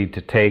responsibility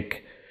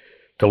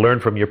to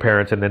learn from your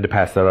parents and then to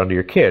pass that on to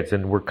your kids.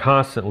 And we're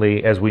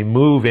constantly, as we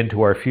move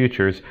into our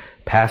futures,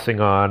 passing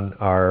on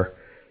our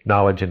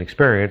knowledge and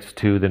experience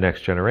to the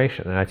next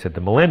generation. And I said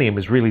the millennium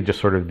is really just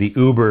sort of the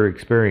Uber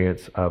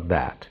experience of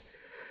that.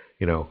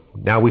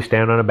 Now we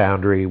stand on a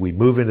boundary, we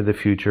move into the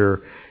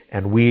future,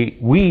 and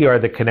we are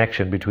the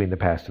connection between the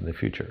past and the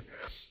future.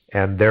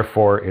 And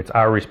therefore, it's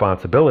our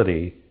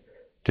responsibility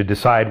to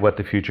decide what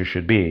the future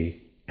should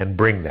be and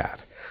bring that.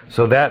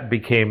 So that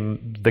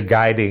became the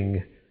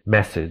guiding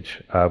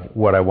message of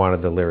what I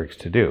wanted the lyrics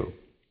to do.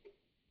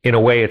 In a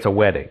way, it's a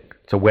wedding.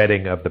 It's a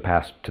wedding of the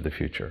past to the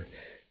future.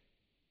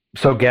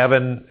 So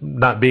Gavin,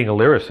 not being a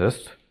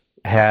lyricist,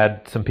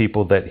 had some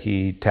people that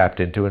he tapped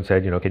into and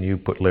said, can you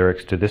put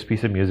lyrics to this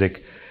piece of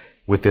music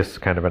with this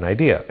kind of an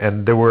idea?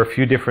 And there were a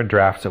few different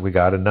drafts that we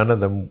got, and none of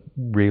them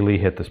really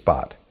hit the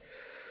spot.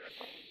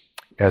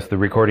 As the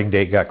recording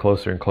date got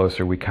closer and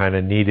closer, we kind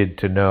of needed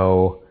to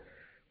know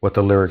what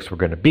the lyrics were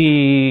going to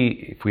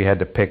be. If we had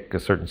to pick a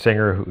certain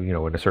singer who,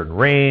 in a certain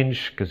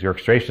range, because the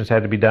orchestrations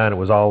had to be done, it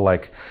was all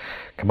like,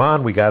 come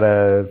on, we got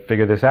to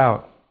figure this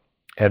out.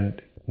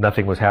 And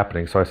nothing was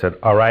happening. So I said,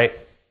 all right,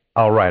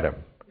 I'll write them.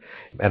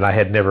 And I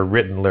had never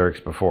written lyrics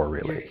before,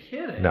 really.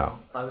 You're kidding. No.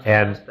 I was gonna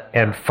ask that.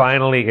 And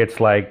finally, it's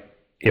like,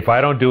 if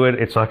I don't do it,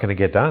 it's not going to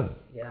get done.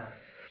 Yeah.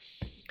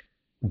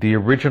 The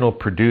original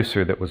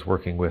producer that was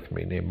working with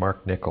me, named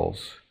Mark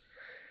Nichols,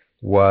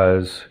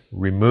 was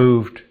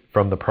removed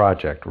from the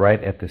project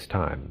right at this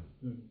time.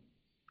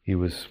 He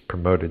was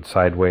promoted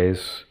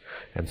sideways,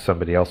 and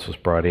somebody else was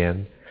brought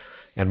in.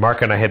 And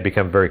Mark and I had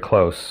become very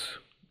close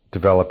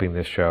developing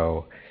this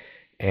show.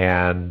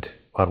 And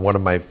on one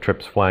of my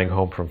trips flying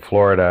home from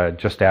Florida,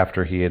 just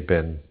after he had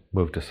been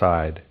moved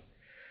aside,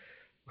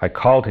 I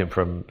called him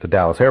from the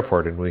Dallas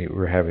airport, and we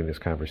were having this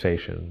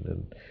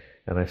conversation.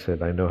 And I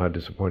said, I know how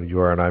disappointed you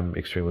are, and I'm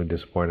extremely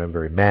disappointed. I'm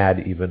very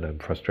mad even. I'm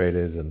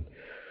frustrated, and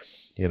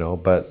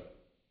but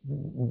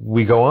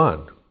we go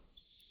on.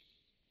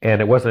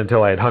 And it wasn't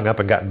until I had hung up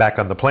and gotten back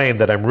on the plane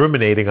that I'm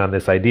ruminating on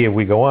this idea of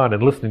we go on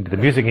and listening to the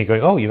music and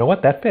going, oh, you know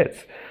what, that fits.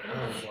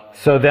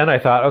 So then I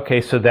thought,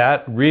 okay, so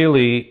that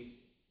really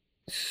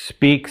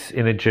speaks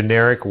in a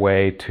generic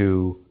way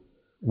to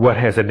what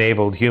has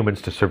enabled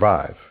humans to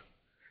survive.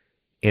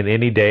 In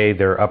any day,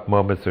 there are up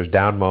moments, there's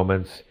down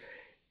moments,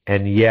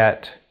 and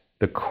yet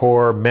the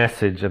core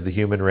message of the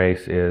human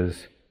race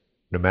is,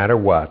 no matter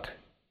what,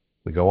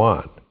 we go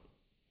on.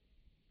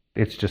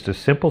 It's just a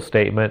simple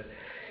statement.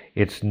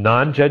 It's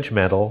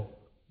non-judgmental.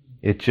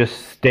 It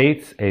just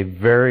states a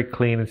very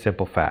clean and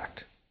simple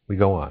fact. We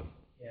go on.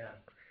 Yeah.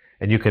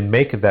 And you can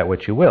make of that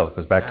what you will. It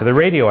goes back to the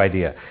radio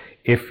idea.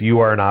 If you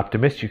are an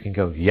optimist, you can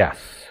go, yes.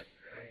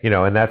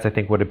 And that's, I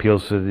think, what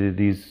appeals to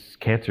these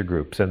cancer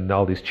groups and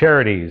all these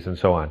charities and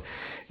so on.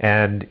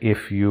 And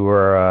if you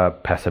are a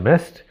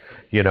pessimist,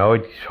 it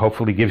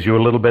hopefully gives you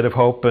a little bit of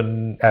hope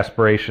and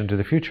aspiration to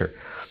the future.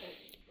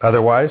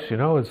 Otherwise,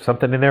 it's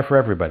something in there for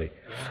everybody.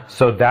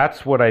 So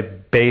that's what I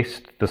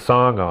based the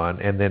song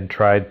on, and then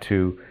tried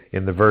to,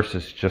 in the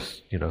verses,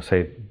 just,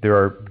 say,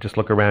 just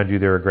look around you,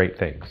 there are great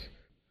things.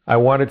 I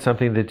wanted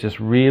something that just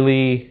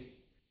really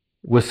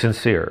was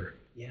sincere.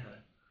 Yeah.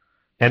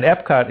 And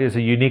Epcot is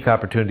a unique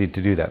opportunity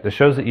to do that. The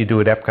shows that you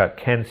do at Epcot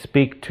can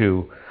speak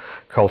to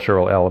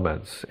cultural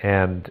elements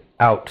and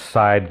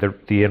outside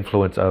the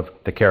influence of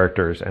the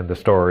characters and the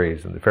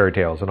stories and the fairy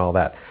tales and all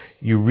that.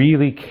 You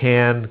really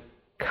can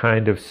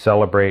kind of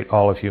celebrate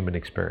all of human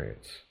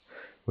experience,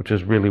 which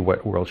is really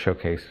what World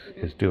Showcase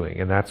is doing.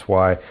 And that's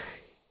why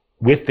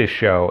with this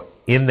show,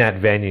 in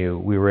that venue,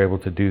 we were able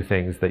to do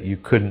things that you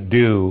couldn't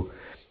do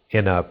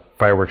in a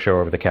fireworks show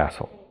over the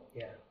castle.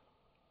 Yeah.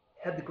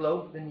 Had the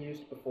globe been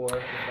used before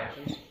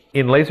reflections?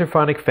 In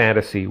Laserphonic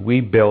Fantasy,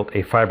 we built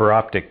a fiber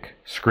optic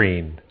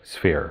screen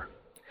sphere.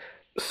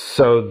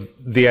 So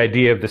the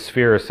idea of the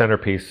sphere as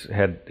centerpiece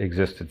had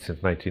existed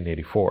since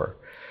 1984.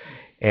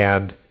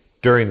 And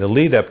during the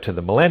lead up to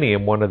the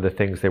millennium, one of the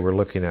things they were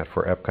looking at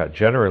for Epcot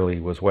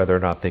generally was whether or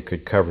not they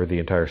could cover the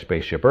entire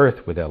Spaceship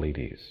Earth with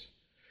LEDs.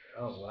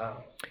 Oh,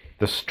 wow.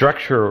 The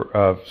structure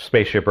of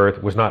Spaceship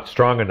Earth was not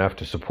strong enough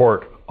to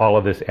support all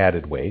of this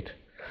added weight.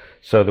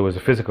 So there was a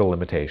physical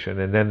limitation.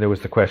 And then there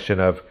was the question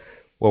of,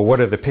 well,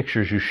 what are the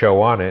pictures you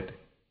show on it,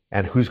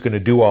 and who's going to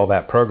do all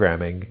that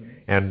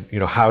programming? And,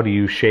 how do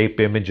you shape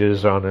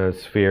images on a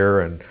sphere?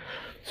 And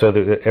so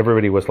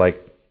everybody was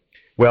like,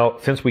 well,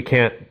 since we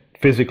can't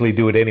physically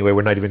do it anyway,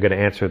 we're not even going to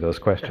answer those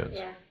questions.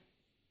 Yeah.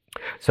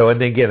 So,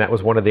 and again, that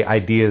was one of the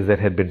ideas that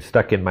had been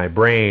stuck in my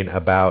brain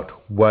about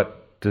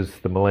what does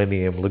the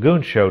Millennium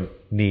Lagoon show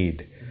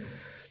need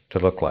to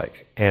look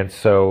like. And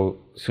so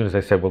as soon as I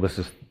said, well, this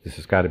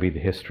has got to be the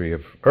history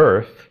of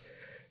Earth,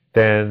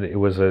 then it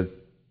was a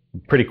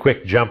pretty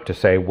quick jump to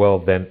say, well,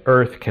 then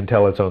Earth can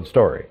tell its own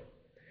story.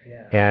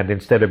 Yeah. And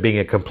instead of being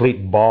a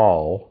complete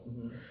ball,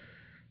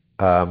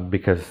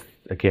 because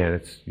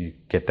again, you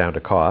get down to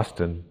cost,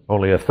 and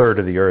only a third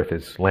of the Earth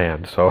is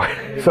land. So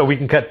we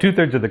can cut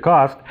 2/3 of the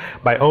cost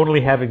by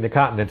only having the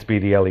continents be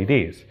the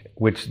LEDs,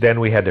 which then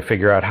we had to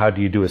figure out, how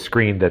do you do a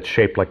screen that's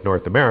shaped like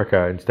North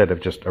America instead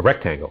of just a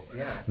rectangle?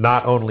 Yeah.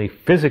 Not only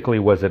physically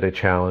was it a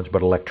challenge,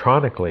 but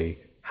electronically,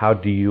 how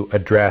do you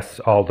address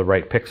all the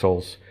right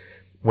pixels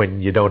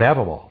when you don't have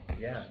them all?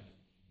 Yeah.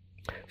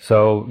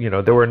 So,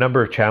 there were a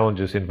number of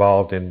challenges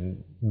involved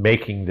in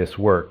making this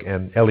work,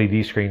 and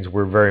LED screens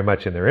were very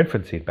much in their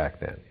infancy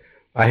back then.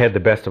 I had the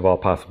best of all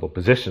possible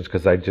positions,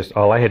 because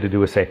all I had to do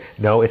was say,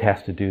 no, it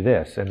has to do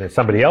this, and it's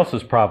somebody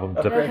else's problem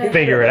to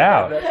figure it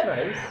out. That's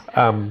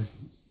nice.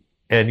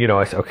 And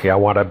I said, okay, I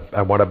want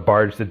a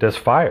barge that does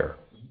fire.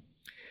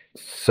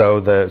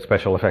 So the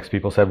special effects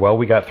people said, well,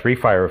 we got 3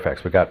 fire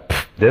effects. We got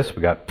this,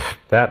 we got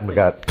that, and we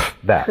got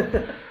that.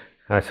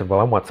 And I said, well,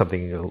 I want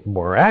something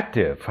more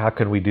active. How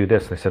can we do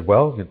this? And they said,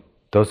 well,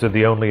 those are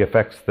the only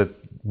effects that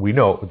we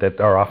know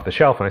that are off the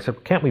shelf. And I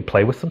said, can't we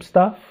play with some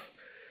stuff?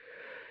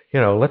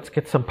 Let's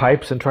get some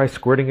pipes and try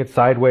squirting it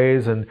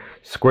sideways and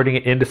squirting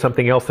it into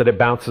something else that it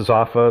bounces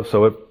off of.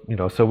 So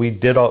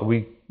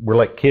we were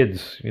like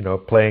kids,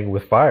 playing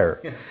with fire.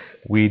 Yeah.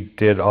 We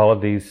did all of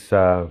these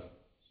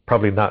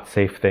probably not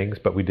safe things,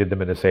 but we did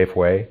them in a safe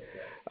way.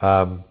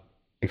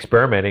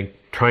 Experimenting,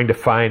 trying to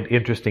find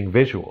interesting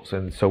visuals.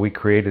 And so we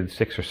created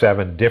 6 or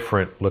 7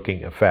 different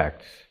looking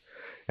effects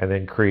and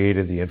then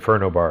created the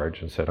Inferno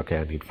barge and said, okay,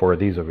 I need 4 of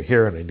these over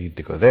here and I need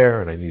to go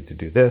there and I need to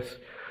do this.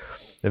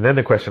 And then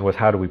the question was,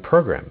 how do we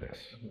program this?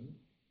 Mm-hmm.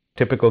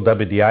 Typical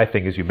WDI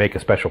thing is you make a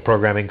special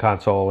programming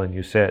console and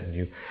you sit and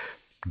you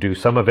do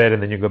some of it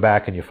and then you go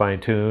back and you fine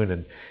tune,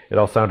 and it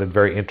all sounded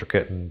very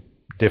intricate and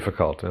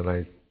difficult. And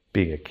I,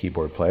 being a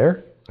keyboard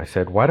player, I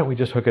said, why don't we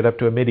just hook it up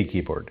to a MIDI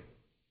keyboard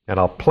and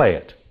I'll play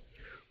it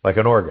like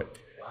an organ.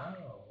 Wow.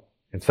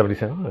 And somebody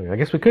said, oh, I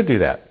guess we could do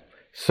that.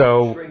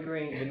 So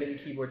triggering the MIDI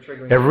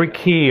keyboard, every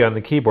key on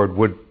the keyboard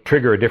would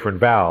trigger a different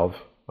valve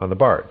on the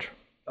barge.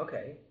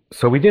 Okay.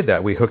 So we did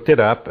that. We hooked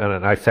it up,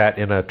 and I sat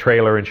in a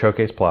trailer in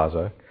Showcase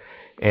Plaza,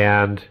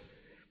 and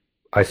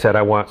I said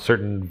I want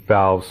certain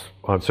valves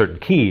on certain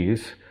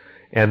keys,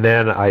 and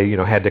then I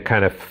had to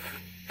kind of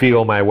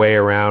feel my way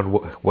around.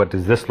 What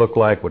does this look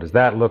like? What does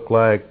that look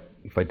like?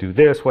 If I do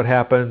this, what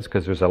happens?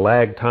 Because there's a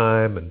lag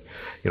time, and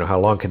how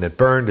long can it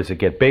burn? Does it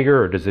get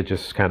bigger, or does it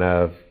just kind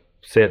of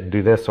sit and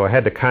do this? So I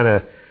had to kind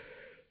of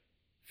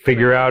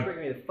figure out.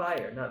 Triggering the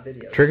fire, not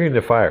video. Triggering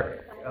the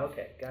fire.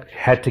 Okay, gotcha.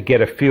 Had to get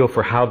a feel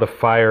for how the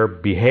fire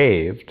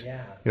behaved.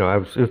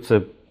 Yeah. It's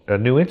a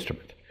new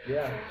instrument.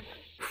 Yeah.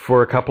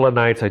 For a couple of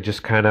nights, I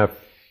just kind of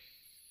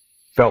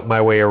felt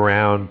my way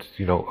around.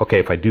 Okay,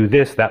 if I do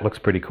this, that looks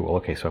pretty cool.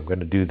 Okay, so I'm going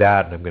to do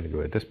that, and I'm going to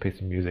go at this piece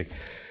of music.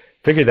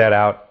 Figured that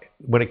out.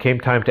 When it came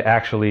time to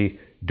actually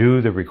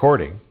do the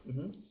recording,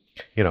 mm-hmm.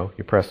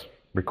 You press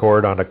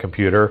record on a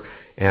computer,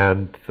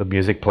 and the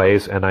music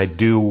plays, and I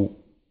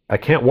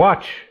can't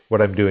watch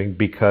what I'm doing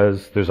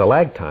because there's a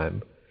lag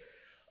time.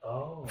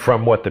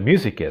 From what the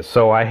music is.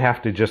 So I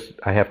have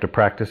to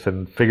practice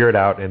and figure it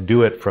out and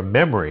do it from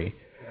memory.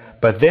 Yeah.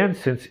 But then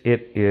since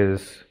it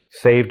is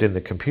saved in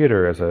the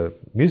computer as a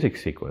music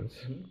sequence,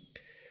 mm-hmm.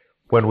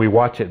 when we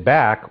watch it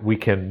back, we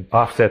can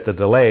offset the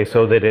delay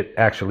so that it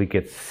actually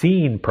gets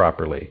seen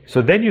properly.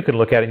 So then you can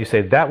look at it and you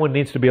say, that one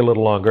needs to be a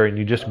little longer, and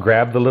you just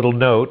grab the little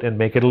note and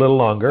make it a little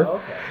longer.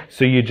 Okay.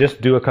 So you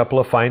just do a couple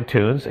of fine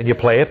tunes and you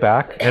play it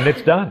back and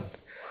it's done.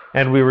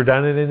 And we were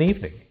done in an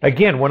evening.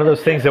 Again, one of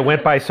those things that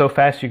went by so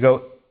fast you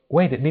go,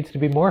 wait, it needs to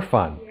be more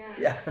fun.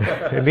 Yeah.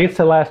 It needs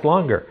to last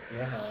longer.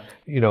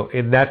 Yeah.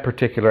 In that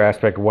particular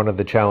aspect, one of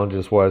the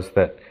challenges was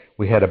that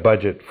we had a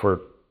budget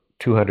for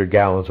 200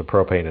 gallons of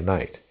propane a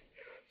night.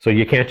 So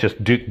you can't just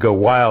go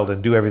wild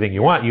and do everything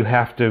you want. You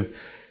have to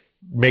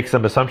make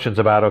some assumptions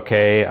about,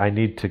 okay, I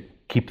need to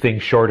keep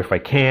things short if I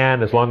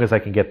can, as long as I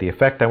can get the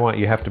effect I want.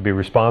 You have to be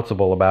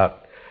responsible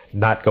about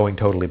not going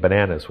totally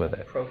bananas with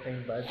it.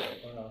 Propane budget,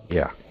 wow.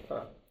 Yeah.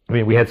 Huh. I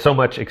mean, we had so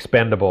much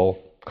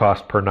expendable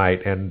cost per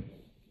night, and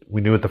we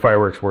knew what the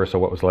fireworks were, so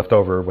what was left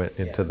over went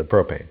into the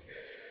propane.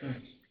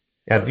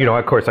 And,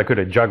 of course, I could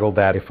have juggled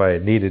that if I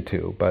had needed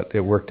to, but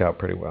it worked out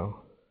pretty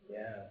well.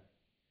 Yeah.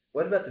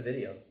 What about the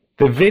video?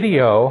 The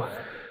video...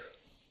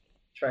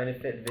 Trying to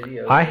fit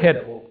videos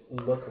that will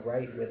look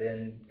right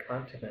within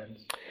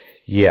continents.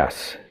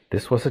 Yes,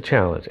 this was a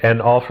challenge,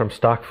 and all from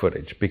stock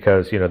footage,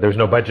 because, there's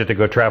no budget to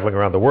go traveling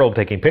around the world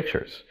taking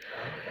pictures.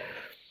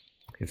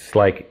 It's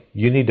like,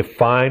 you need to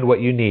find what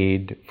you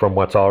need from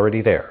what's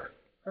already there.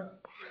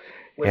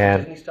 Was it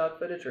Disney stock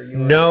footage, or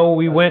No,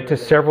 we went to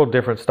several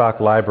different stock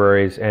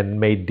libraries and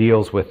made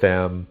deals with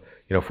them.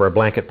 For a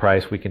blanket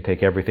price, we can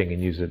take everything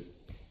and use it.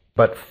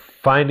 But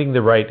finding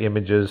the right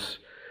images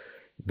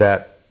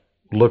that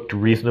looked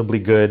reasonably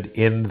good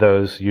in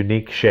those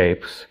unique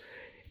shapes,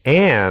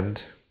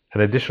 and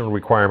an additional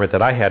requirement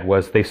that I had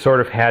was they sort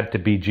of had to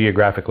be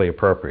geographically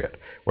appropriate.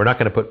 We're not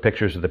going to put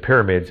pictures of the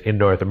pyramids in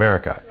North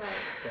America. Right.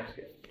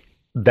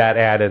 That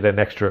added an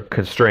extra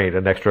constraint,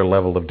 an extra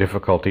level of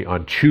difficulty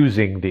on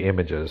choosing the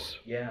images.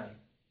 Yeah.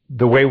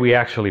 The way we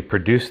actually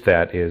produced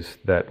that is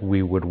that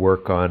we would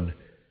work on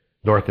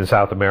North and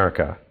South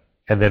America,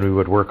 and then we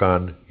would work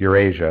on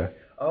Eurasia.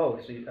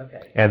 Oh, so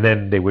okay. And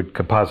then they would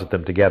composite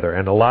them together.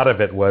 And a lot of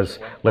it was,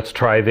 let's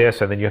try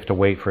this, and then you have to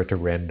wait for it to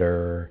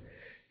render,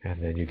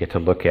 and then you get to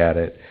look at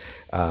it.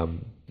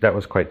 That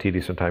was quite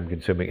tedious and time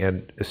consuming,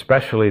 and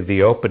especially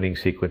the opening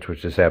sequence,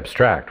 which is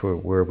abstract,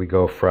 where we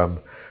go from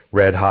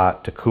red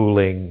hot to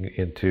cooling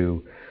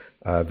into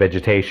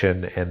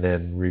vegetation and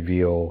then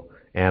reveal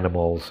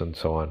animals and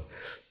so on.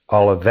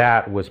 All of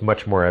that was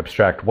much more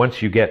abstract.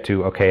 Once you get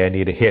to, okay, I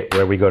need a hit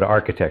where we go to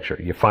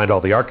architecture. You find all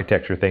the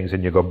architecture things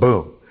and you go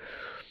boom.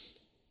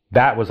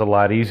 That was a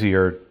lot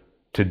easier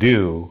to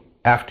do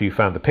after you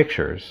found the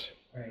pictures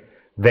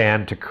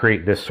than to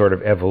create this sort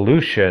of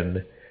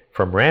evolution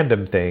from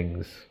random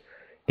things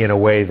in a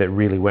way that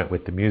really went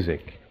with the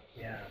music.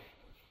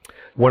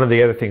 One of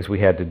the other things we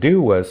had to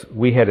do was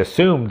we had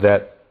assumed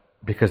that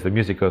because the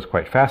music goes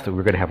quite fast that we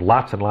were going to have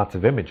lots and lots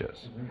of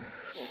images.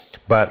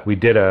 But we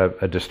did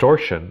a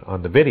distortion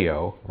on the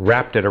video,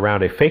 wrapped it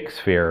around a fake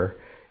sphere,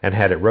 and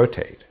had it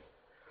rotate.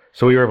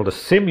 So we were able to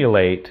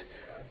simulate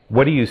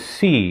what do you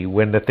see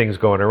when the thing's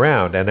going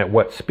around and at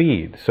what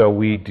speed. So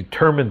we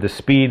determined the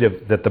speed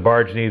that the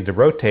barge needed to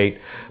rotate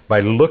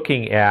by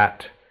looking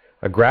at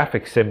a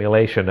graphic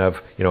simulation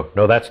of,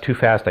 no, that's too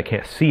fast, I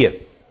can't see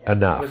it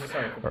enough. Was this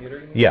on a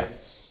computer? Yeah.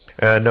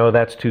 No,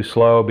 that's too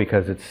slow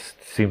because it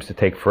seems to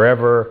take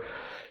forever.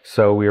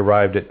 So we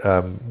arrived at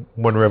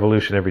 1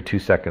 revolution every 2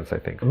 seconds, I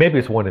think. Maybe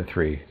it's 1 in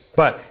 3.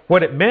 But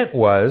what it meant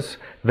was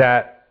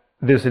that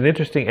there's an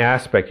interesting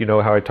aspect. You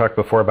know how I talked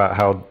before about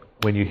how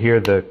when you hear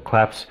the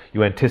claps,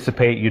 you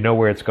anticipate, you know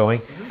where it's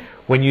going. Mm-hmm.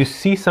 When you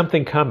see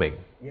something coming,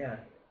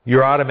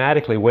 you're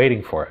automatically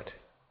waiting for it.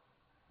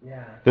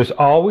 Yeah. There's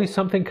always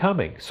something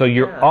coming. So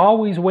you're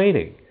always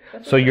waiting.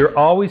 So you're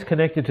always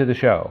connected to the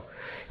show.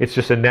 It's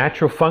just a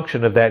natural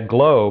function of that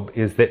globe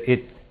is that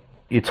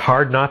it's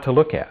hard not to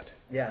look at.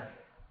 Yeah.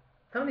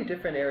 How many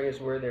different areas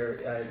were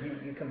there?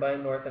 You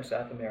combined North and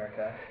South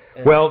America.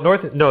 Well,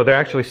 no, they're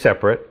actually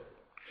separate.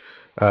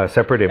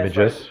 Separate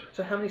images. Right.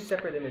 So how many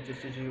separate images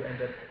did you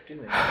end up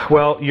doing?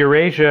 Well,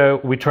 Eurasia,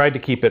 we tried to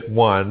keep it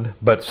 1,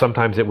 but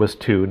sometimes it was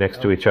 2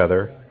 next to each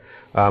other.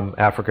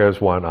 Africa is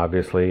 1,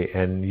 obviously,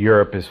 and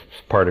Europe is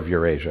part of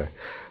Eurasia.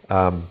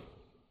 And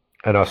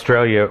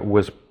Australia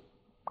was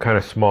kind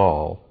of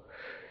small.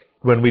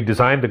 When we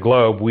designed the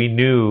globe, we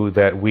knew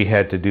that we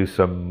had to do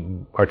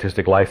some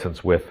artistic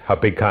license with how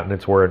big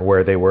continents were and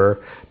where they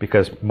were,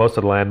 because most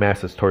of the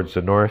landmass is towards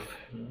the north.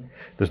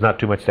 There's not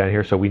too much down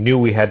here, so we knew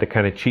we had to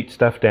kind of cheat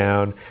stuff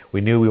down. We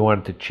knew we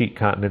wanted to cheat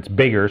continents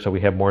bigger, so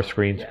we have more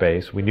screen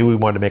space. We knew we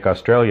wanted to make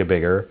Australia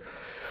bigger.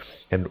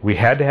 And we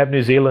had to have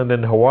New Zealand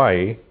and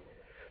Hawaii,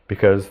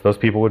 because those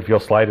people would feel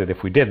slighted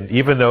if we didn't.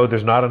 Even though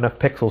there's not enough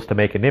pixels to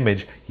make an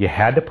image, you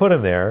had to put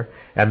them there,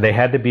 and they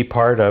had to be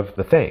part of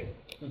the thing.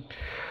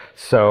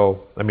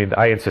 So, I mean,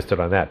 I insisted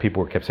on that.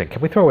 People kept saying,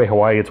 can we throw away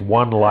Hawaii? It's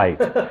 1 light.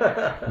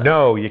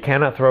 No, you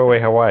cannot throw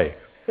away Hawaii.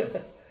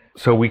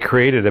 So we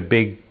created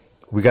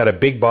we got a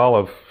big ball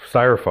of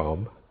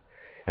styrofoam,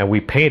 and we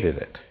painted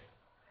it.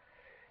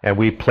 And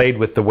we played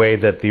with the way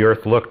that the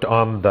Earth looked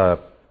on the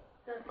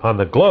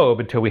globe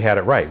until we had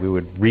it right. We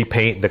would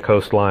repaint the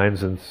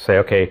coastlines and say,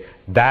 okay,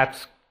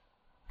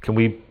 can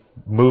we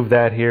move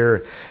that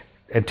here?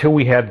 Until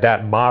we had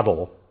that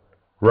model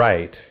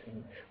right,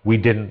 we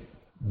didn't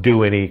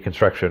do any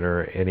construction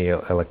or any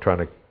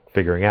electronic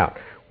figuring out.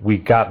 We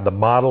got the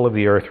model of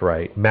the Earth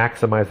right,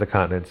 maximized the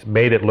continents,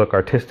 made it look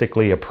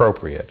artistically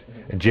appropriate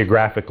and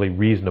geographically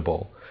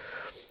reasonable.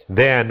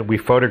 Then we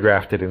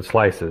photographed it in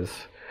slices,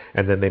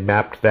 and then they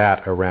mapped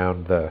that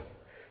around the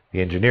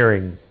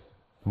engineering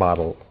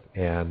model,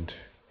 and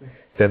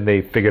then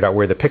they figured out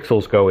where the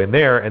pixels go in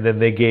there, and then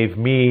they gave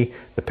me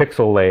the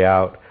pixel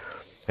layout,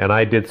 and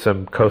I did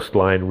some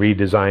coastline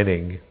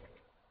redesigning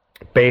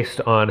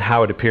based on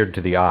how it appeared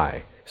to the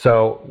eye.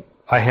 So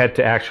I had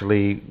to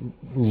actually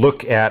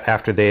look at,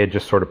 after they had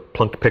just sort of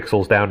plunked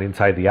pixels down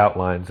inside the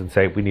outlines, and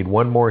say, we need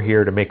 1 more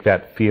here to make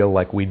that feel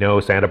like we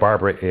know Santa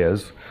Barbara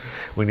is.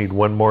 We need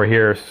 1 more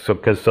here so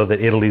that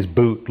Italy's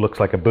boot looks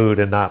like a boot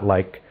and not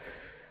like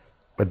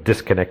a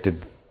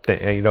disconnected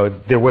thing.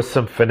 There was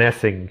some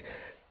finessing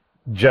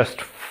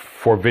just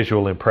for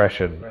visual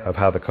impression of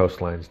how the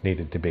coastlines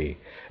needed to be.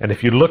 And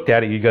if you looked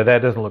at it, you go, that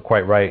doesn't look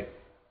quite right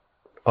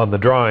on the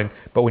drawing,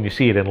 but when you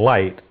see it in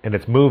light and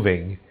it's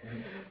moving,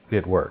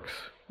 it works.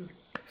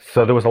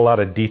 So there was a lot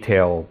of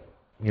detail,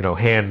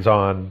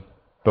 hands-on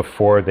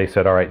before they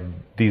said, all right,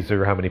 these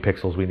are how many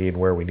pixels we need and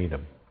where we need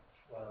them.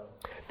 Wow.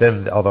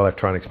 Then all the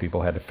electronics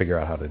people had to figure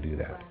out how to do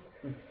that.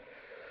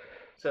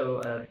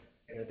 So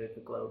there's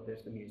the globe,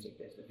 there's the music,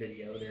 there's the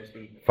video, there's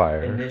the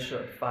fire, initial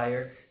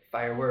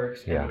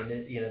fireworks, yeah. And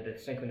the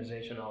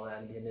synchronization, all that,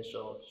 and the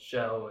initial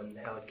show and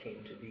how it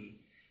came to be.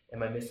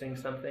 Am I missing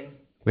something?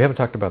 We haven't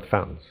talked about the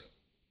fountains.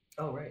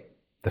 Oh, right.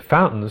 The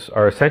fountains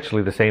are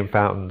essentially the same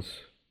fountains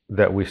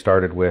that we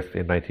started with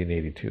in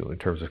 1982 in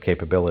terms of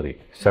capability.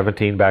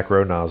 17 back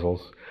row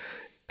nozzles,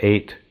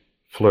 8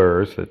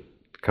 FLIRs that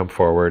come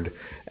forward,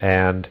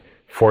 and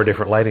 4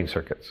 different lighting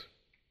circuits.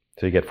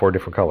 So you get 4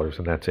 different colors,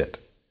 and that's it.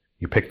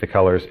 You pick the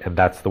colors, and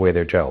that's the way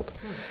they're gelled.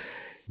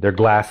 They're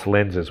glass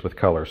lenses with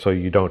color, so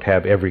you don't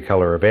have every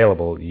color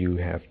available. You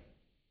have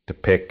to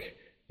pick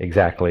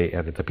exactly,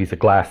 and it's a piece of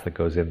glass that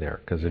goes in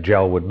there, because the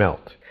gel would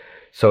melt.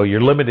 So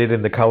you're limited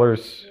in the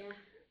colors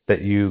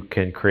that you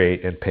can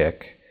create and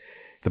pick.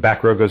 The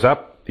back row goes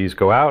up, these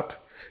go out,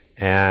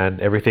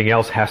 and everything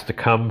else has to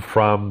come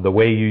from the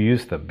way you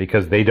use them,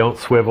 because they don't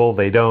swivel,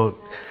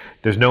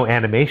 there's no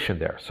animation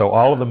there. So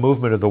all of the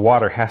movement of the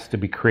water has to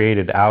be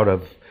created out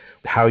of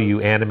how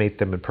you animate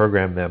them and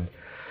program them.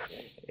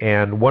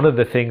 And one of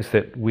the things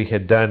that we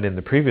had done in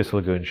the previous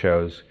Lagoon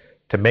shows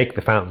to make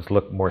the fountains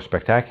look more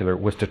spectacular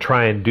was to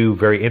try and do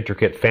very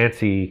intricate,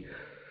 fancy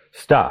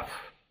stuff.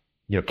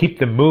 Keep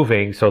them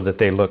moving so that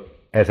they look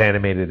as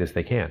animated as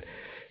they can.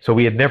 So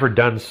we had never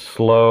done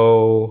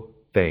slow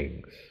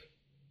things.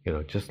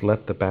 Just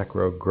let the back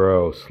row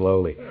grow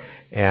slowly.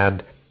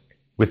 And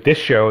with this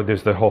show,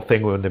 there's the whole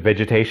thing when the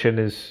vegetation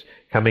is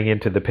coming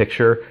into the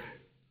picture.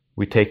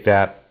 We take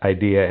that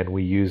idea and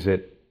we use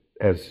it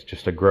as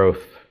just a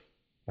growth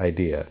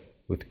idea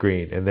with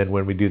green. And then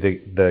when we do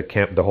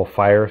the whole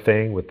fire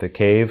thing with the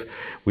cave,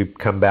 we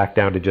come back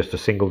down to just a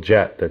single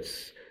jet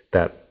that's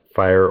that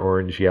fire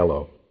orange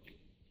yellow.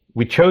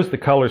 We chose the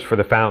colors for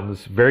the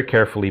fountains very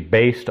carefully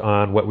based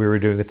on what we were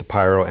doing at the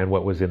pyro and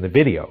what was in the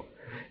video.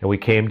 And we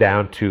came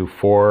down to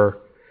 4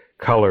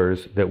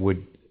 colors that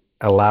would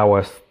allow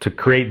us to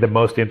create the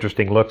most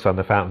interesting looks on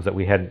the fountains that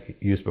we hadn't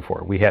used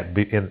before. We had,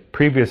 in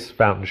previous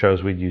fountain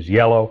shows, we'd use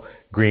yellow,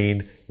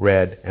 green,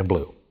 red, and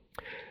blue.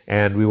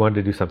 And we wanted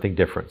to do something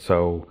different.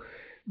 So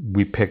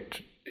we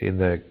picked, in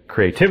the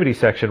creativity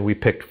section, we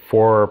picked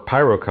 4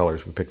 pyro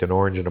colors. We picked an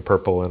orange and a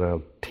purple and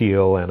a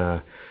teal and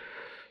a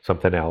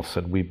something else.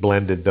 And we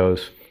blended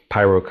those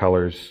pyro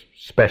colors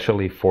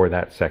specially for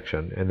that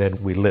section. And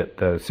then we lit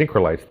the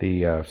synchrolights,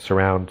 the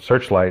surround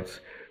searchlights.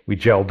 We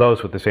gelled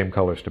those with the same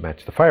colors to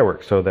match the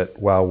fireworks, so that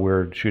while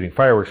we're shooting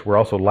fireworks, we're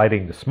also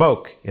lighting the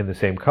smoke in the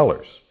same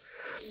colors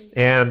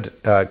and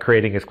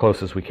creating as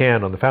close as we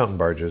can on the fountain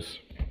barges.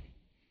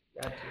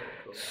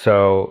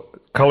 So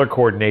color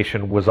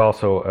coordination was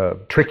also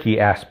a tricky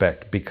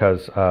aspect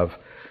because of,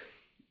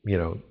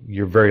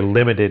 you're very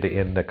limited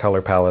in the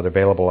color palette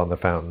available on the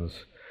fountains.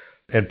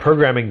 And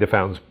programming the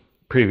fountains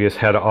previous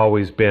had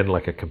always been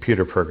like a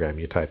computer program.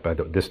 You type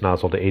this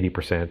nozzle to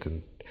 80%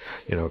 and,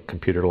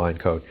 computer line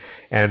code.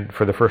 And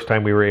for the first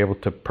time, we were able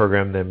to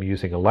program them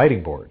using a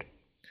lighting board.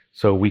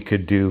 So we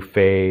could do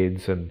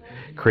fades and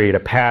create a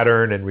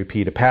pattern and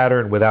repeat a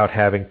pattern without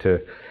having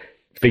to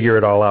figure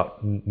it all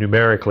out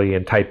numerically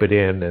and type it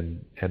in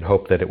and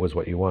hope that it was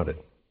what you wanted.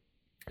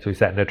 So we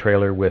sat in a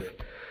trailer with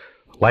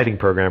a lighting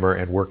programmer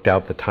and worked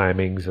out the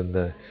timings and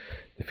the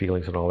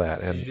feelings and all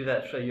that. And did you do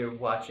that so you're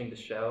watching the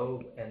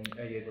show, and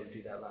are you able to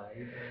do that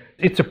live?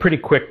 It's a pretty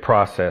quick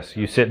process.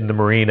 You sit in the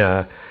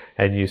marina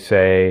and you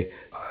say,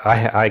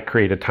 I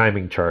create a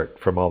timing chart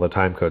from all the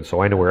time codes,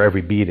 so I know where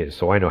every beat is.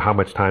 So I know how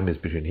much time is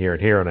between here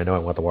and here, and I know I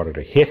want the water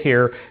to hit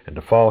here and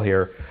to fall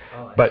here.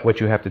 But what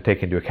you have to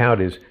take into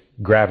account is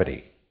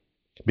gravity,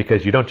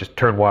 because you don't just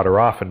turn water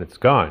off and it's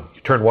gone.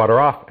 You turn water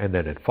off and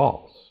then it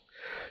falls.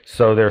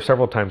 So there are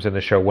several times in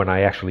the show when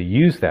I actually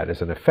use that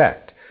as an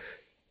effect.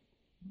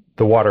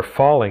 The water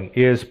falling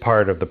is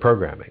part of the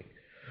programming.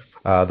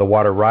 The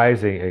water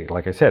rising,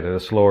 like I said, at a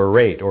slower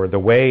rate, or the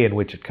way in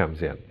which it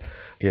comes in,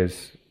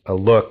 is a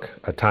look,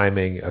 a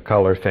timing, a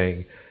color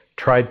thing.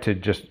 Tried to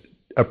just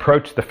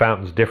approach the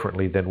fountains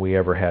differently than we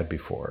ever had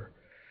before.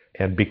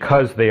 And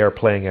because they are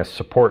playing as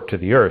support to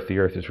the Earth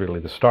is really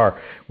the star,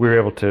 we were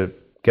able to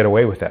get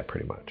away with that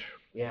pretty much.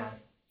 Yeah.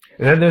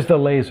 And then there's the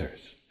lasers.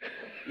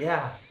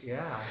 Yeah.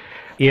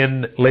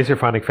 In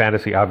Laserphonic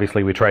Fantasy,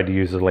 obviously, we tried to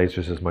use the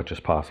lasers as much as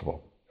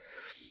possible.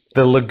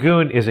 The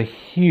lagoon is a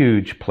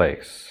huge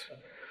place.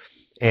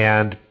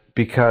 And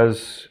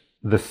because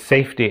the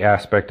safety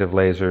aspect of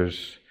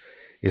lasers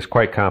is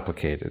quite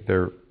complicated,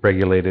 they're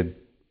regulated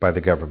by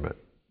the government.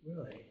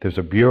 Really? There's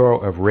a Bureau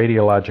of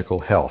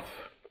Radiological Health.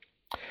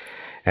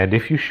 And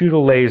if you shoot a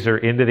laser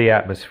into the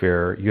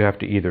atmosphere, you have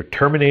to either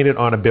terminate it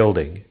on a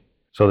building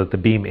so that the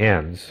beam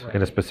ends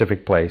in a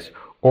specific place,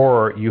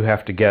 or you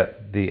have to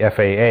get the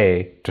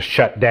FAA to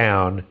shut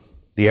down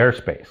the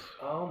airspace.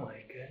 Oh my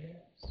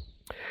goodness.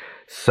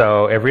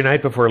 So every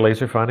night before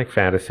Laserphonic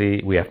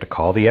Fantasy, we have to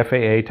call the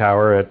FAA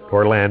tower at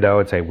Orlando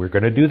and say, we're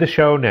going to do the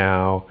show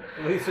now.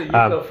 Lisa, you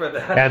go for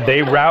that. And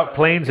they route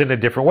planes in a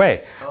different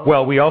way.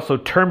 Well, we also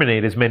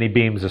terminate as many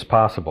beams as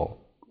possible.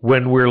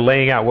 When we're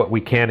laying out what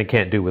we can and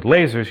can't do with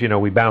lasers,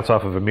 we bounce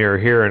off of a mirror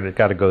here and it's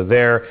got to go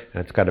there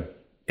and it's got to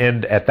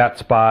end at that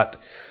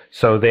spot.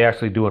 So they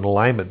actually do an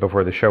alignment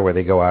before the show where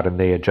they go out and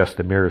they adjust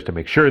the mirrors to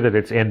make sure that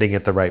it's ending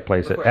at the right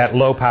place at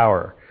low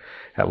power.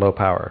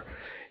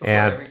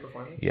 And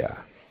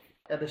yeah.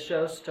 And the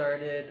show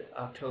started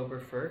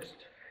October 1st?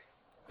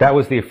 That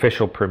was the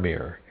official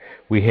premiere.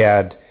 We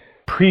had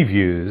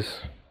previews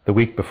the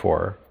week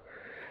before,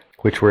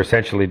 which were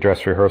essentially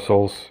dress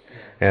rehearsals.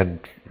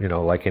 And,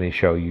 like any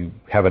show, you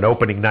have an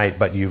opening night,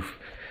 but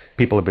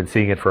people have been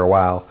seeing it for a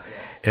while.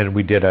 And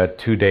we did a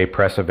 2-day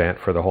press event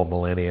for the whole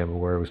Millennium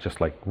where it was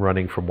just like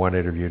running from one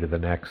interview to the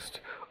next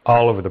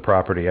all over the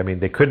property. I mean,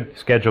 they couldn't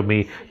schedule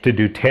me to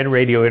do 10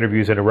 radio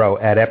interviews in a row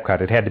at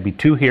Epcot. It had to be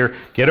 2 here,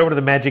 get over to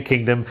the Magic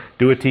Kingdom,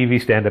 do a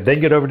TV stand-up, then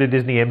get over to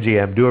Disney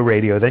MGM, do a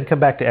radio, then come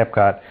back to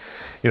Epcot.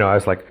 I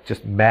was like,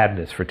 just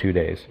madness for 2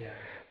 days. Yeah.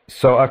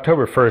 So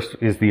October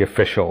 1st is the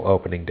official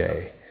opening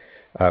day,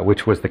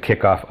 which was the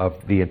kickoff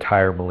of the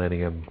entire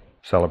Millennium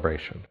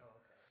celebration.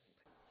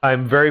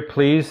 I'm very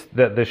pleased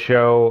that the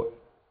show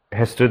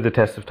has stood the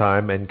test of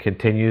time and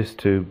continues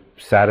to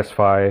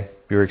satisfy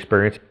your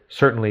experience.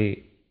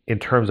 Certainly, in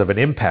terms of an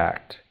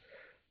impact,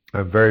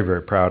 I'm very,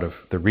 very proud of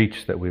the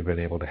reach that we've been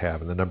able to have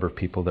and the number of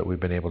people that we've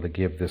been able to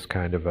give this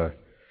kind of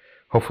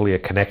hopefully a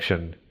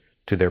connection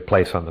to their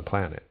place on the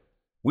planet.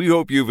 We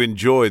hope you've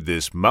enjoyed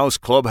this Mouse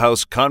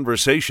Clubhouse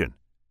conversation.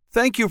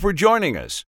 Thank you for joining us.